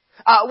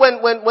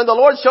 When the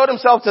Lord showed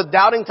himself to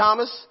doubting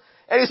Thomas,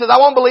 and he says, I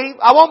won't believe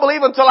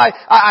until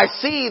I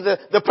see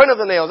the print of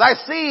the nails. I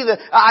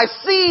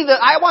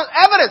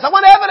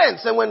want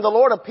evidence. And when the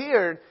Lord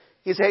appeared,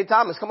 he said, hey,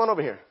 Thomas, come on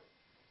over here.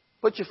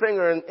 Put your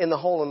finger in the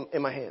hole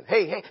in my hand.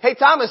 Hey,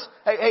 Thomas,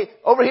 hey,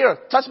 over here,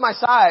 touch my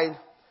side.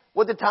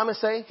 What did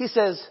Thomas say? He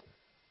says,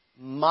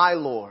 my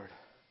Lord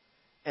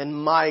and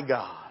my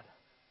God.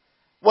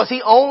 Was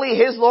he only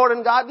his Lord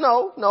and God?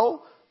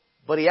 No.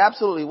 But he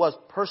absolutely was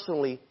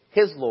personally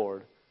his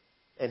Lord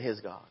and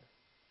his God.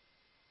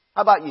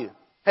 How about you?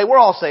 Hey, we're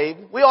all saved.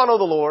 We all know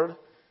the Lord.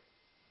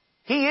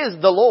 He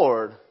is the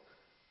Lord,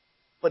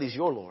 but he's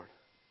your Lord.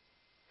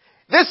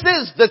 This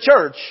is the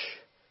church,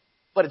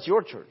 but it's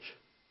your church.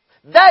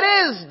 That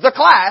is the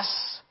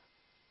class,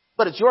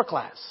 but it's your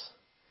class.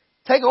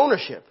 Take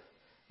ownership.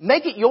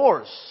 Make it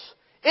yours.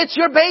 It's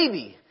your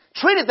baby.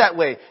 Treat it that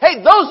way. Hey,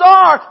 those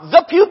are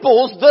the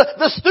pupils,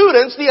 the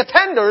students, the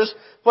attenders,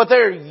 but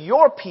they're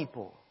your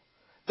people.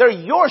 They're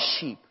your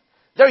sheep.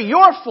 They're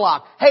your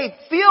flock. Hey,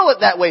 feel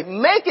it that way.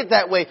 Make it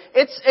that way.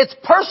 It's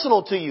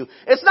personal to you.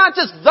 It's not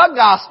just the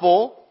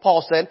gospel,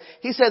 Paul said.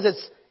 He says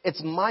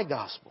it's my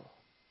gospel.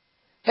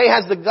 Hey,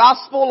 has the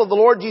gospel of the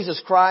Lord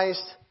Jesus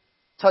Christ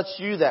touched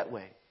you that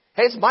way?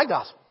 Hey, it's my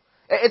gospel.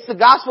 It's the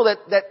gospel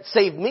that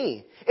saved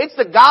me. It's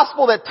the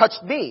gospel that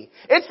touched me.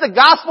 It's the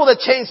gospel that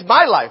changed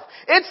my life.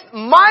 It's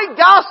my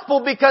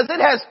gospel because it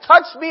has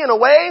touched me in a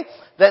way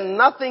that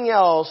nothing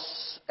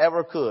else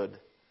ever could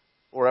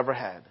or ever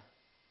had.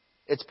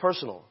 It's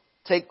personal.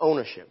 Take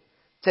ownership.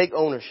 Take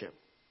ownership.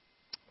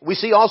 We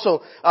see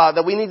also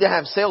that we need to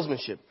have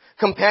salesmanship,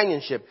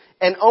 companionship,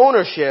 and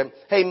ownership.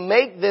 Hey,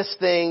 make this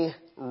thing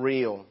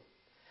real.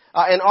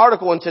 An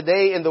article in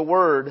Today in the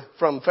Word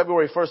from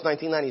February 1st,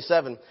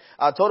 1997,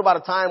 told about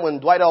a time when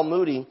Dwight L.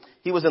 Moody,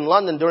 he was in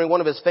London during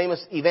one of his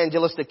famous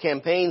evangelistic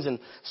campaigns, and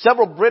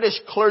several British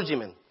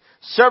clergymen,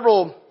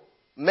 several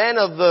men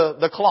of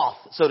the cloth,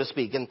 so to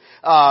speak, and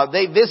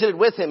they visited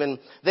with him, and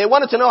they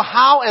wanted to know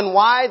how and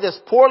why this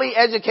poorly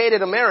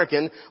educated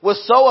American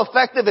was so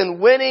effective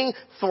in winning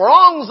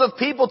throngs of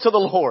people to the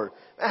Lord.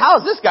 How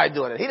is this guy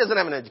doing it? He doesn't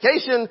have an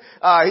education.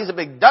 He's a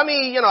big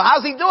dummy.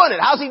 How's he doing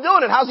it? How's he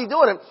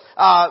doing it?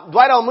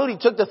 Dwight L. Moody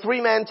took the three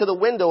men to the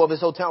window of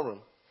his hotel room.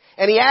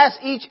 And he asked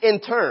each in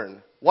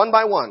turn, one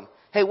by one,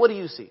 hey, what do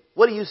you see?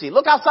 What do you see?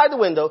 Look outside the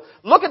window.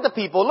 Look at the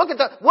people.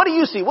 What do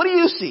you see? What do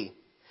you see?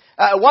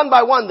 One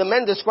by one, the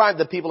men described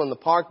the people in the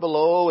park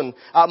below, and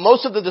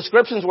most of the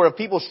descriptions were of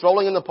people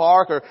strolling in the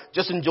park or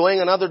just enjoying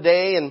another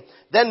day. And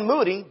then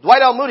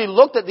Dwight L. Moody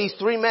looked at these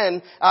three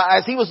men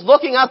as he was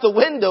looking out the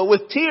window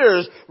with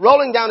tears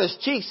rolling down his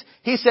cheeks.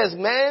 He says,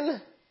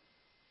 men,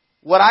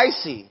 what I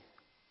see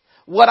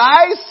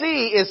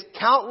is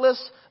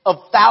countless of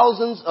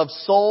thousands of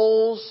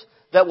souls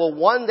that will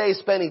one day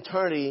spend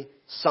eternity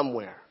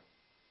somewhere.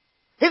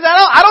 He said,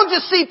 I don't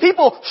just see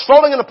people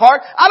strolling in the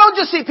park. I don't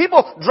just see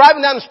people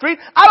driving down the street.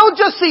 I don't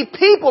just see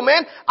people,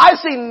 man. I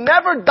see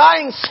never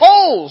dying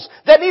souls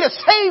that need a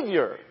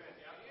Savior.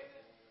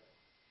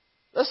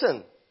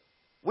 Listen,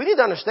 we need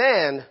to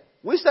understand,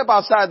 we step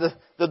outside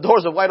the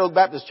doors of White Oak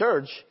Baptist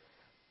Church,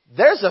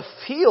 there's a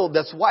field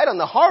that's white on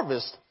the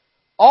harvest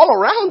all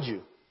around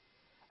you.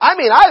 I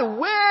mean, I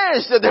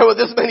wish that there were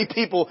this many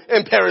people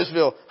in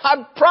Parrishville.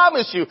 I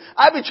promise you,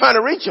 I'd be trying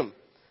to reach them.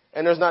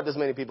 And there's not this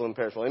many people in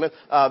Parrishville. Amen.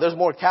 There's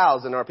more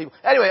cows than there are people.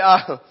 Anyway,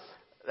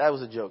 that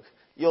was a joke.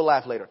 You'll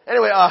laugh later.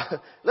 Anyway,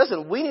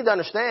 listen, we need to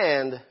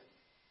understand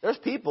there's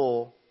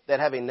people that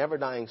have a never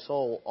dying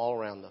soul all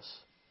around us.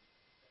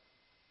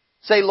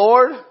 Say,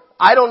 Lord,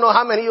 I don't know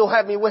how many you'll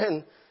have me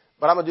win,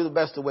 but I'm going to do the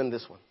best to win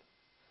this one.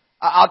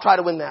 I'll try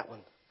to win that one.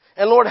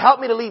 And Lord, help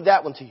me to lead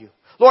that one to you.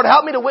 Lord,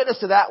 help me to witness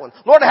to that one.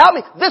 Lord, help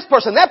me, this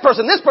person, that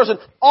person, this person,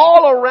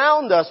 all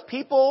around us,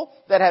 people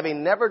that have a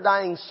never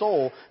dying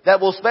soul that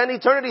will spend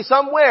eternity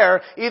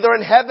somewhere, either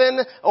in heaven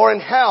or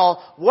in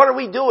hell. What are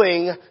we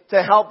doing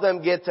to help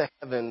them get to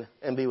heaven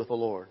and be with the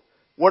Lord?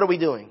 What are we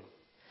doing?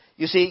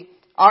 You see,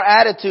 our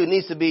attitude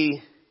needs to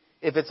be,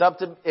 if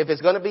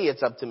it's going to be,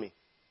 it's up to me.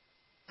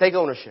 Take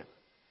ownership.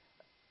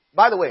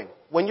 By the way,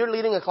 when you're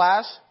leading a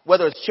class,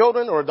 whether it's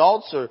children or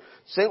adults or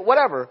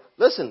whatever,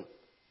 listen,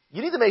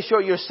 you need to make sure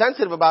you're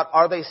sensitive about,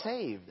 are they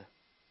saved?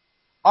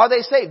 Are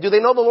they saved? Do they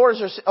know the Lord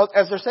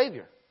as their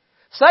Savior?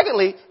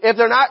 Secondly, if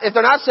they're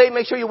not saved,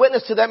 make sure you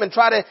witness to them and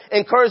try to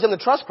encourage them to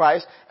trust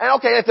Christ. And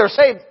okay, if they're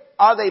saved,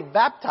 are they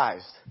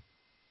baptized?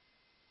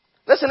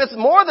 Listen, it's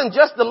more than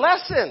just the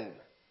lesson.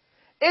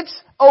 It's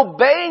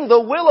obeying the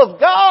will of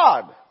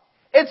God.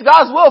 It's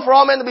God's will for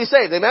all men to be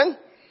saved. Amen?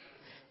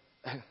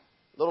 A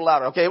little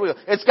louder. Okay, here we go.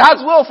 It's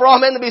God's will for all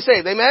men to be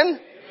saved. Amen?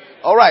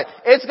 All right.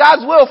 It's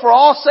God's will for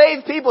all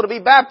saved people to be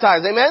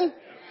baptized. Amen?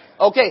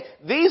 Okay.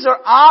 These are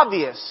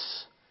obvious.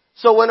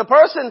 So when a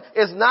person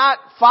is not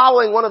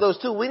following one of those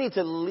two, we need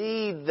to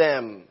lead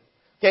them.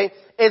 Okay?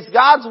 It's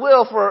God's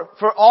will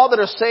for all that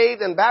are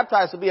saved and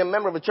baptized to be a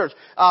member of a church.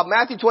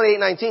 Matthew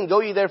 28:19,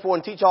 go ye therefore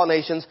and teach all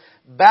nations,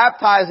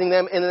 baptizing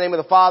them in the name of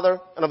the Father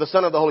and of the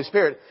Son and of the Holy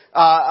Spirit.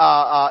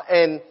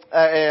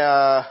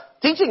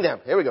 Teaching them,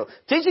 here we go,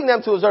 teaching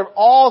them to observe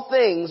all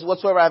things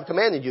whatsoever I have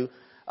commanded you.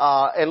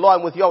 And lo,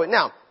 I'm with you always.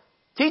 Now,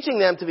 teaching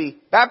them to be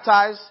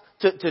baptized,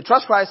 to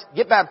trust Christ,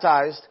 get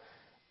baptized.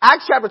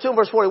 Acts chapter 2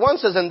 verse 41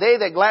 says, and they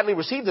that gladly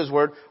received his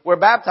word were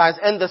baptized,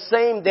 and the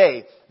same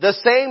day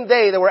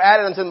there were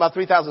added unto them about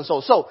 3,000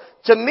 souls. So,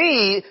 to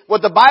me,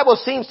 what the Bible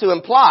seems to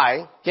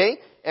imply, okay,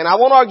 and I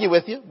won't argue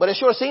with you, but it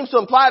sure seems to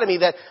imply to me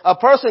that a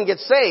person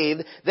gets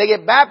saved, they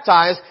get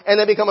baptized, and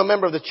they become a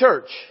member of the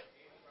church.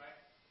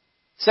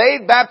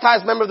 Saved,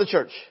 baptized, member of the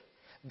church.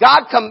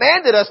 God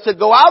commanded us to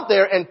go out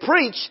there and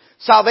preach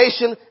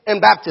salvation and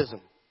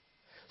baptism.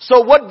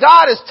 So what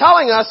God is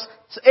telling us,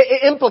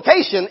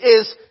 implication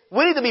is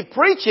we need to be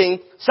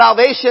preaching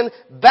salvation,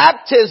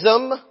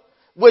 baptism,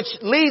 which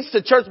leads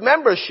to church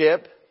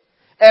membership.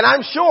 And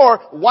I'm sure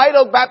White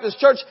Oak Baptist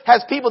Church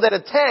has people that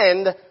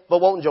attend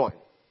but won't join.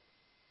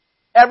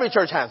 Every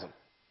church has them.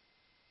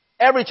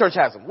 Every church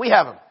has them. We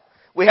have them.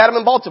 We had them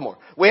in Baltimore.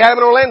 We had them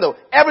in Orlando.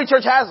 Every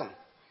church has them.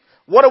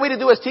 What are we to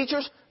do as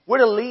teachers? We're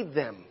to lead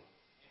them.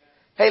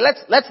 Hey,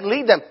 let's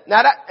lead them.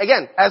 Now that,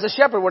 again, as a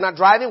shepherd, we're not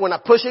driving, we're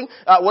not pushing,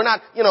 we're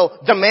not,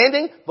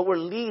 demanding, but we're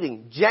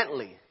leading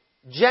gently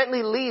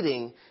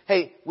leading.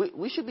 Hey,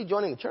 we should be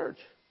joining a church.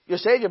 You're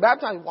saved, you're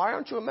baptized. Why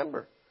aren't you a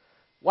member?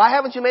 Why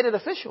haven't you made it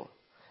official?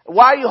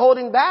 Why are you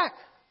holding back?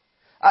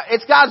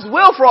 It's God's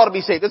will for all to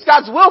be saved. It's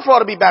God's will for all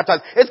to be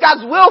baptized. It's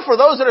God's will for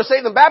those that are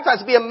saved and baptized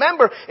to be a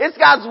member. It's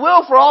God's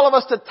will for all of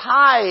us to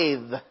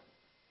tithe.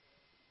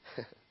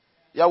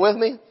 Y'all with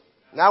me?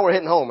 Now we're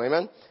hitting home,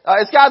 amen?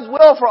 It's God's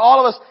will for all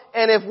of us.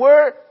 And if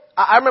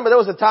I remember there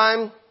was a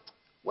time,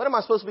 when am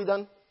I supposed to be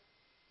done?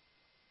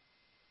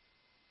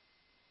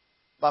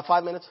 About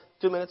 5 minutes?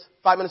 2 minutes?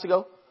 5 minutes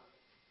ago?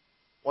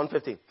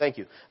 1:15. Thank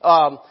you.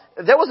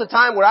 There was a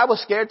time where I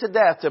was scared to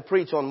death to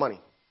preach on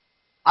money.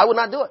 I would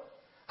not do it.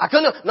 I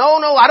couldn't. No,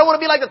 I don't want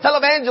to be like the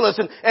televangelist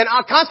and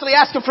I'm constantly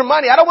asking for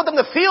money. I don't want them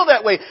to feel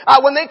that way.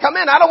 When they come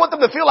in, I don't want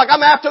them to feel like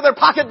I'm after their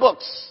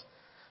pocketbooks.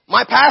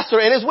 My pastor,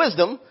 in his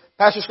wisdom,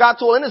 Pastor Scott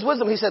Toole, in his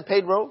wisdom, he said,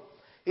 Pedro,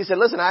 he said,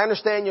 listen, I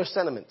understand your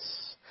sentiments.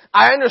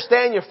 I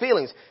understand your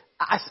feelings.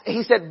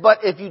 He said, but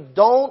if you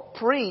don't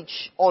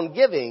preach on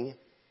giving,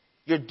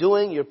 you're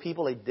doing your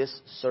people a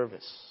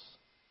disservice.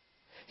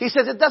 He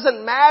says it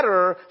doesn't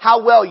matter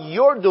how well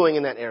you're doing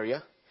in that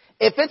area.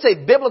 If it's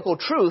a biblical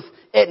truth,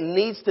 it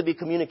needs to be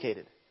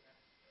communicated.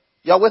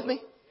 Y'all with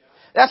me?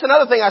 That's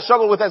another thing I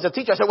struggled with as a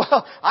teacher. I said,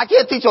 well, I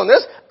can't teach on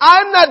this.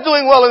 I'm not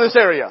doing well in this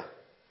area.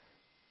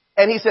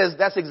 And he says,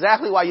 that's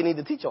exactly why you need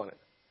to teach on it.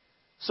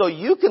 So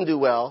you can do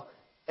well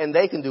and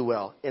they can do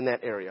well in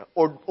that area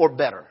or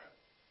better.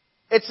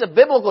 It's a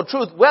biblical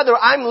truth. Whether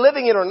I'm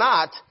living it or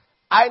not,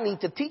 I need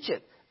to teach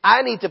it.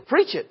 I need to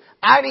preach it.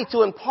 I need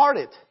to impart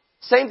it.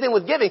 Same thing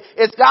with giving.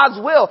 It's God's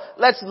will.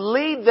 Let's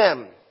lead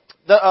them.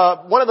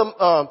 One of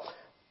the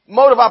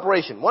mode of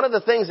operation. One of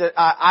the things that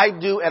I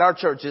do at our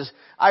church is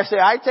I say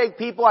I take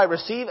people, I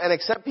receive and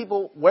accept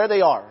people where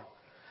they are.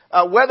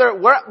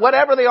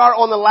 Whatever they are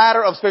on the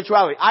ladder of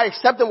spirituality, I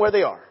accept them where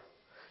they are.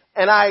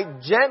 And I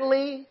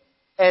gently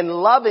and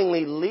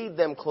lovingly lead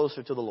them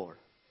closer to the Lord.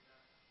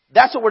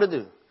 That's what we're to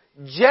do.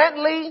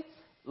 Gently,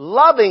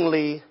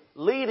 lovingly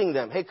leading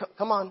them. Hey,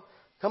 come on.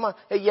 Come on.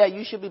 Hey, yeah,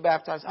 you should be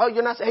baptized. Oh,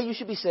 you're not. Hey, you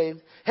should be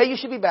saved. Hey, you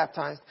should be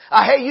baptized.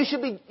 Hey, you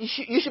should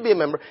be a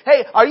member.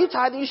 Hey, are you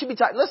tithing? You should be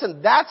tithing.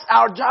 Listen, that's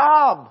our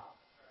job.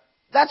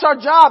 That's our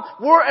job.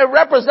 We're a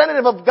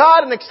representative of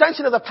God, an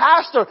extension of the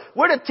pastor.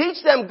 We're to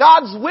teach them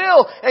God's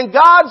will, and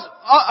God's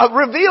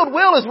revealed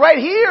will is right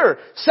here.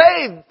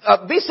 Saved,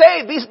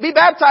 be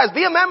baptized,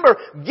 be a member,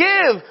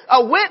 give,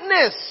 a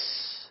witness.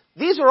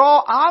 These are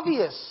all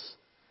obvious.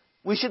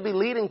 We should be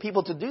leading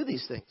people to do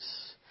these things.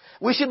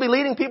 We should be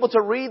leading people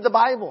to read the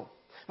Bible.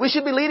 We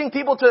should be leading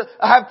people to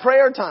have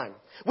prayer time.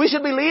 We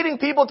should be leading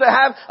people to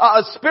have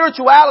a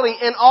spirituality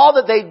in all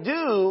that they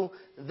do.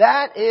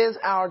 That is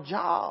our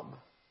job.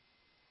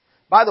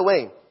 By the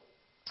way,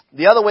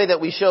 the other way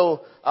that we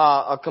show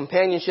a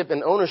companionship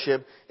and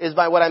ownership is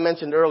by what I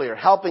mentioned earlier,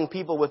 helping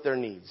people with their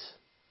needs.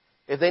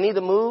 If they need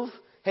to move,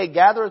 hey,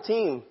 gather a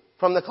team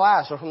from the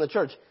class or from the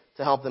church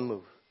to help them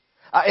move.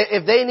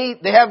 If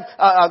they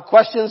have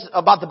questions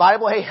about the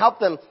Bible, hey, help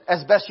them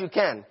as best you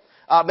can.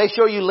 Make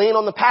sure you lean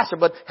on the pastor,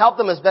 but help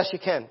them as best you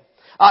can.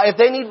 If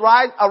they need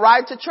a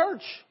ride to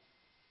church,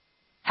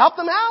 help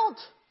them out.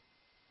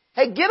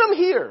 Hey, get them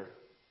here.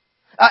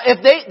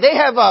 If they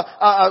have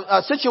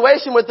a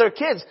situation with their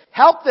kids,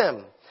 help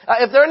them.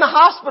 If they're in the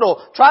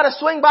hospital, try to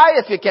swing by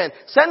if you can.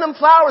 Send them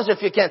flowers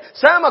if you can.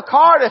 Send them a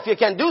card if you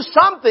can. Do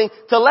something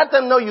to let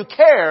them know you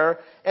care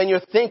and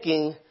you're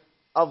thinking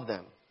of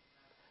them.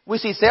 We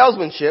see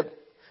salesmanship.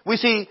 We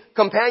see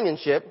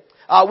companionship.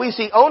 We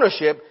see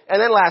ownership.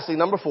 And then lastly,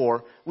 number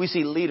 4, we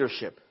see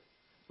leadership.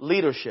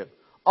 Leadership.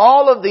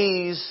 All of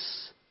these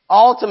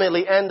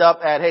ultimately end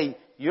up at, hey,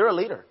 you're a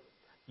leader.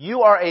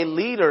 You are a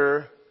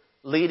leader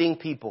leading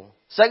people.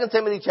 2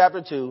 Timothy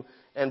chapter 2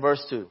 and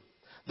verse 2.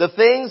 The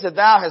things that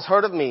thou hast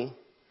heard of me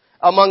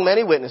among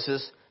many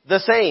witnesses, the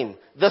same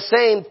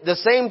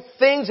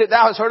things that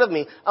thou hast heard of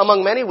me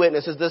among many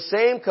witnesses, the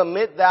same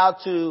commit thou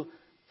to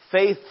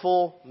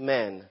faithful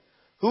men,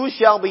 who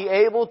shall be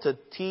able to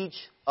teach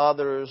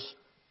others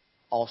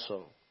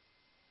also.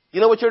 You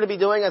know what you're to be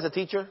doing as a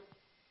teacher?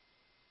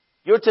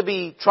 You're to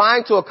be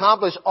trying to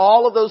accomplish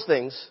all of those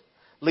things,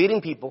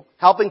 leading people,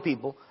 helping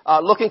people,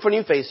 looking for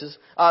new faces,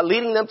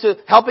 leading them to,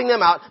 helping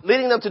them out,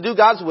 leading them to do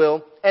God's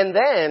will, and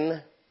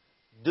then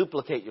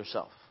duplicate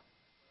yourself.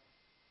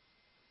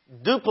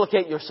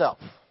 Duplicate yourself.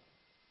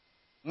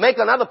 Make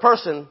another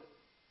person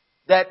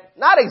that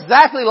not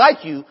exactly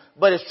like you,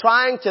 but is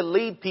trying to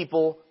lead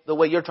people the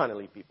way you're trying to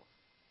lead people.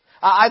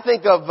 I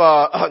think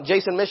of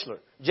Jason Mishler.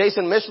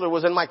 Jason Mishler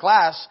was in my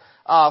class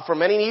for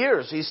many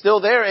years. He's still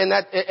there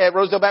at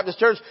Rosedale Baptist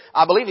Church.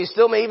 I believe he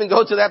still may even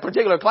go to that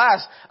particular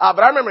class.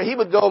 But I remember he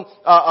would go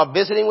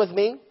visiting with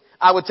me.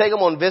 I would take him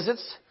on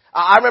visits.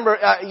 I remember,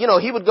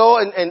 he would go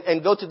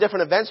and go to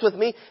different events with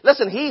me.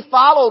 Listen, he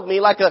followed me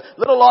like a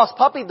little lost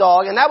puppy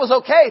dog, and that was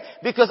okay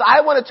because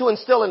I wanted to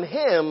instill in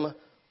him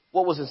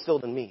what was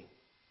instilled in me.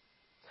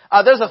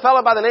 There's a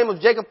fellow by the name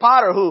of Jacob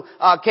Potter who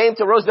came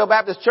to Rosedale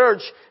Baptist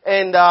Church,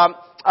 and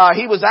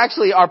he was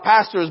actually our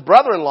pastor's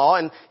brother-in-law,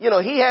 and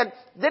he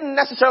didn't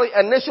necessarily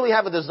initially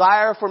have a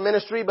desire for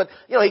ministry, but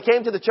he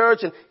came to the church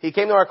and he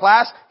came to our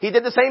class. He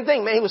did the same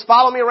thing, man. He was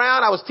following me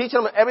around. I was teaching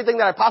him everything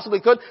that I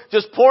possibly could,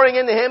 just pouring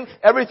into him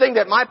everything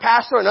that my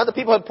pastor and other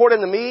people had poured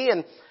into me.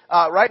 And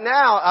right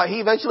now, he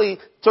eventually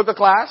took a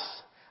class.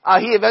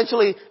 He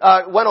eventually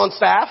went on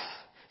staff.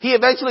 He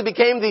eventually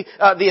became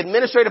the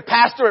administrative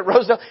pastor at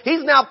Rosedale.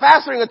 He's now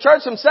pastoring a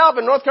church himself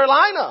in North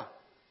Carolina.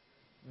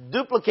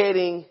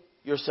 Duplicating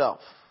yourself.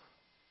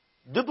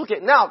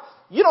 Duplicate. Now,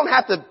 you don't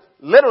have to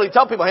literally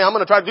tell people, hey, I'm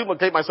going to try to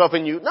duplicate myself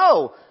in you.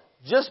 No,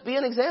 just be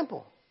an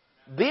example.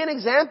 Be an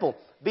example.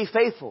 Be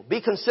faithful. Be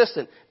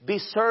consistent. Be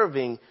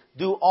serving.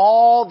 Do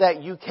all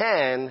that you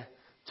can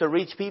to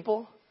reach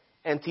people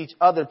and teach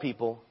other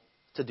people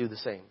to do the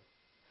same.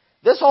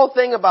 This whole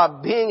thing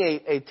about being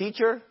a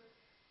teacher,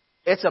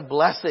 it's a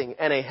blessing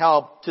and a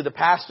help to the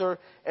pastor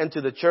and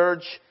to the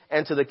church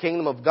and to the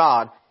kingdom of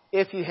God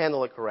if you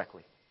handle it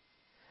correctly.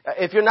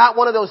 If you're not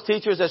one of those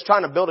teachers that's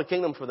trying to build a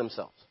kingdom for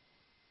themselves,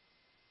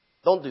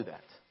 don't do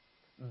that.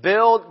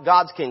 Build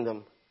God's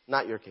kingdom,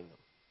 not your kingdom.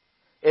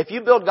 If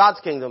you build God's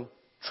kingdom,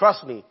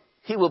 trust me,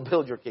 He will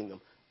build your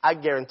kingdom. I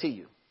guarantee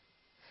you.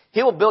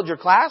 He will build your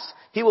class.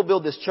 He will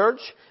build this church.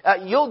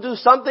 You'll do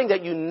something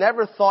that you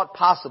never thought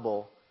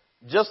possible.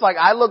 Just like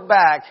I look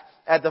back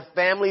at the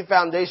family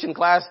foundation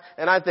class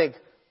and I think,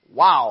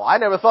 wow, I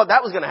never thought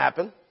that was going to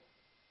happen.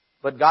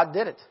 But God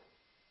did it.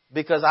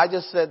 Because I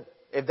just said,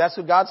 if that's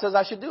what God says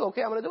I should do,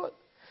 okay, I'm going to do it.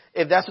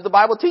 If that's what the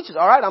Bible teaches,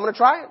 all right, I'm going to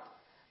try it.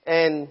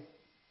 And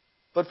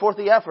put forth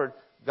the effort.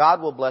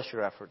 God will bless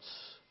your efforts.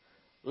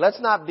 Let's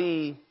not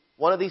be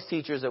one of these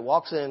teachers that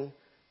walks in,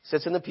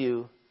 sits in the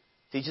pew,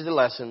 teaches a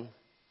lesson,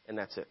 and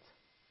that's it.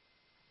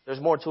 There's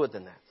more to it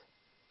than that.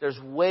 There's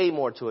way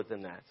more to it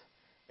than that.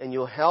 And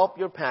you'll help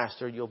your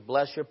pastor, you'll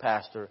bless your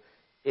pastor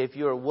if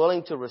you're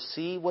willing to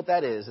receive what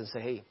that is and say,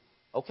 hey,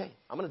 okay,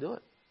 I'm going to do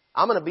it.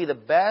 I'm going to be the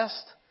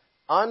best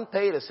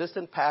unpaid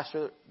assistant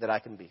pastor that I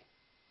can be.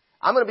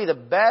 I'm going to be the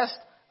best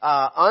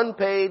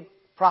unpaid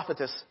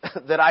prophetess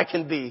that I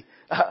can be.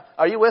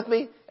 Are you with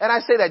me? And I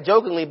say that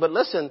jokingly, but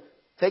listen,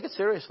 take it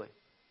seriously.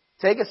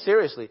 Take it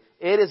seriously.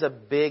 It is a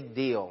big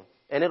deal.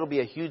 And it'll be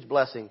a huge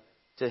blessing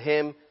to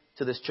him,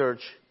 to this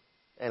church,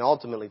 and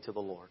ultimately to the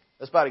Lord.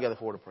 Let's bow together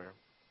for a word of prayer.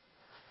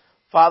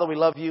 Father, we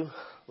love you.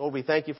 Lord, we thank you for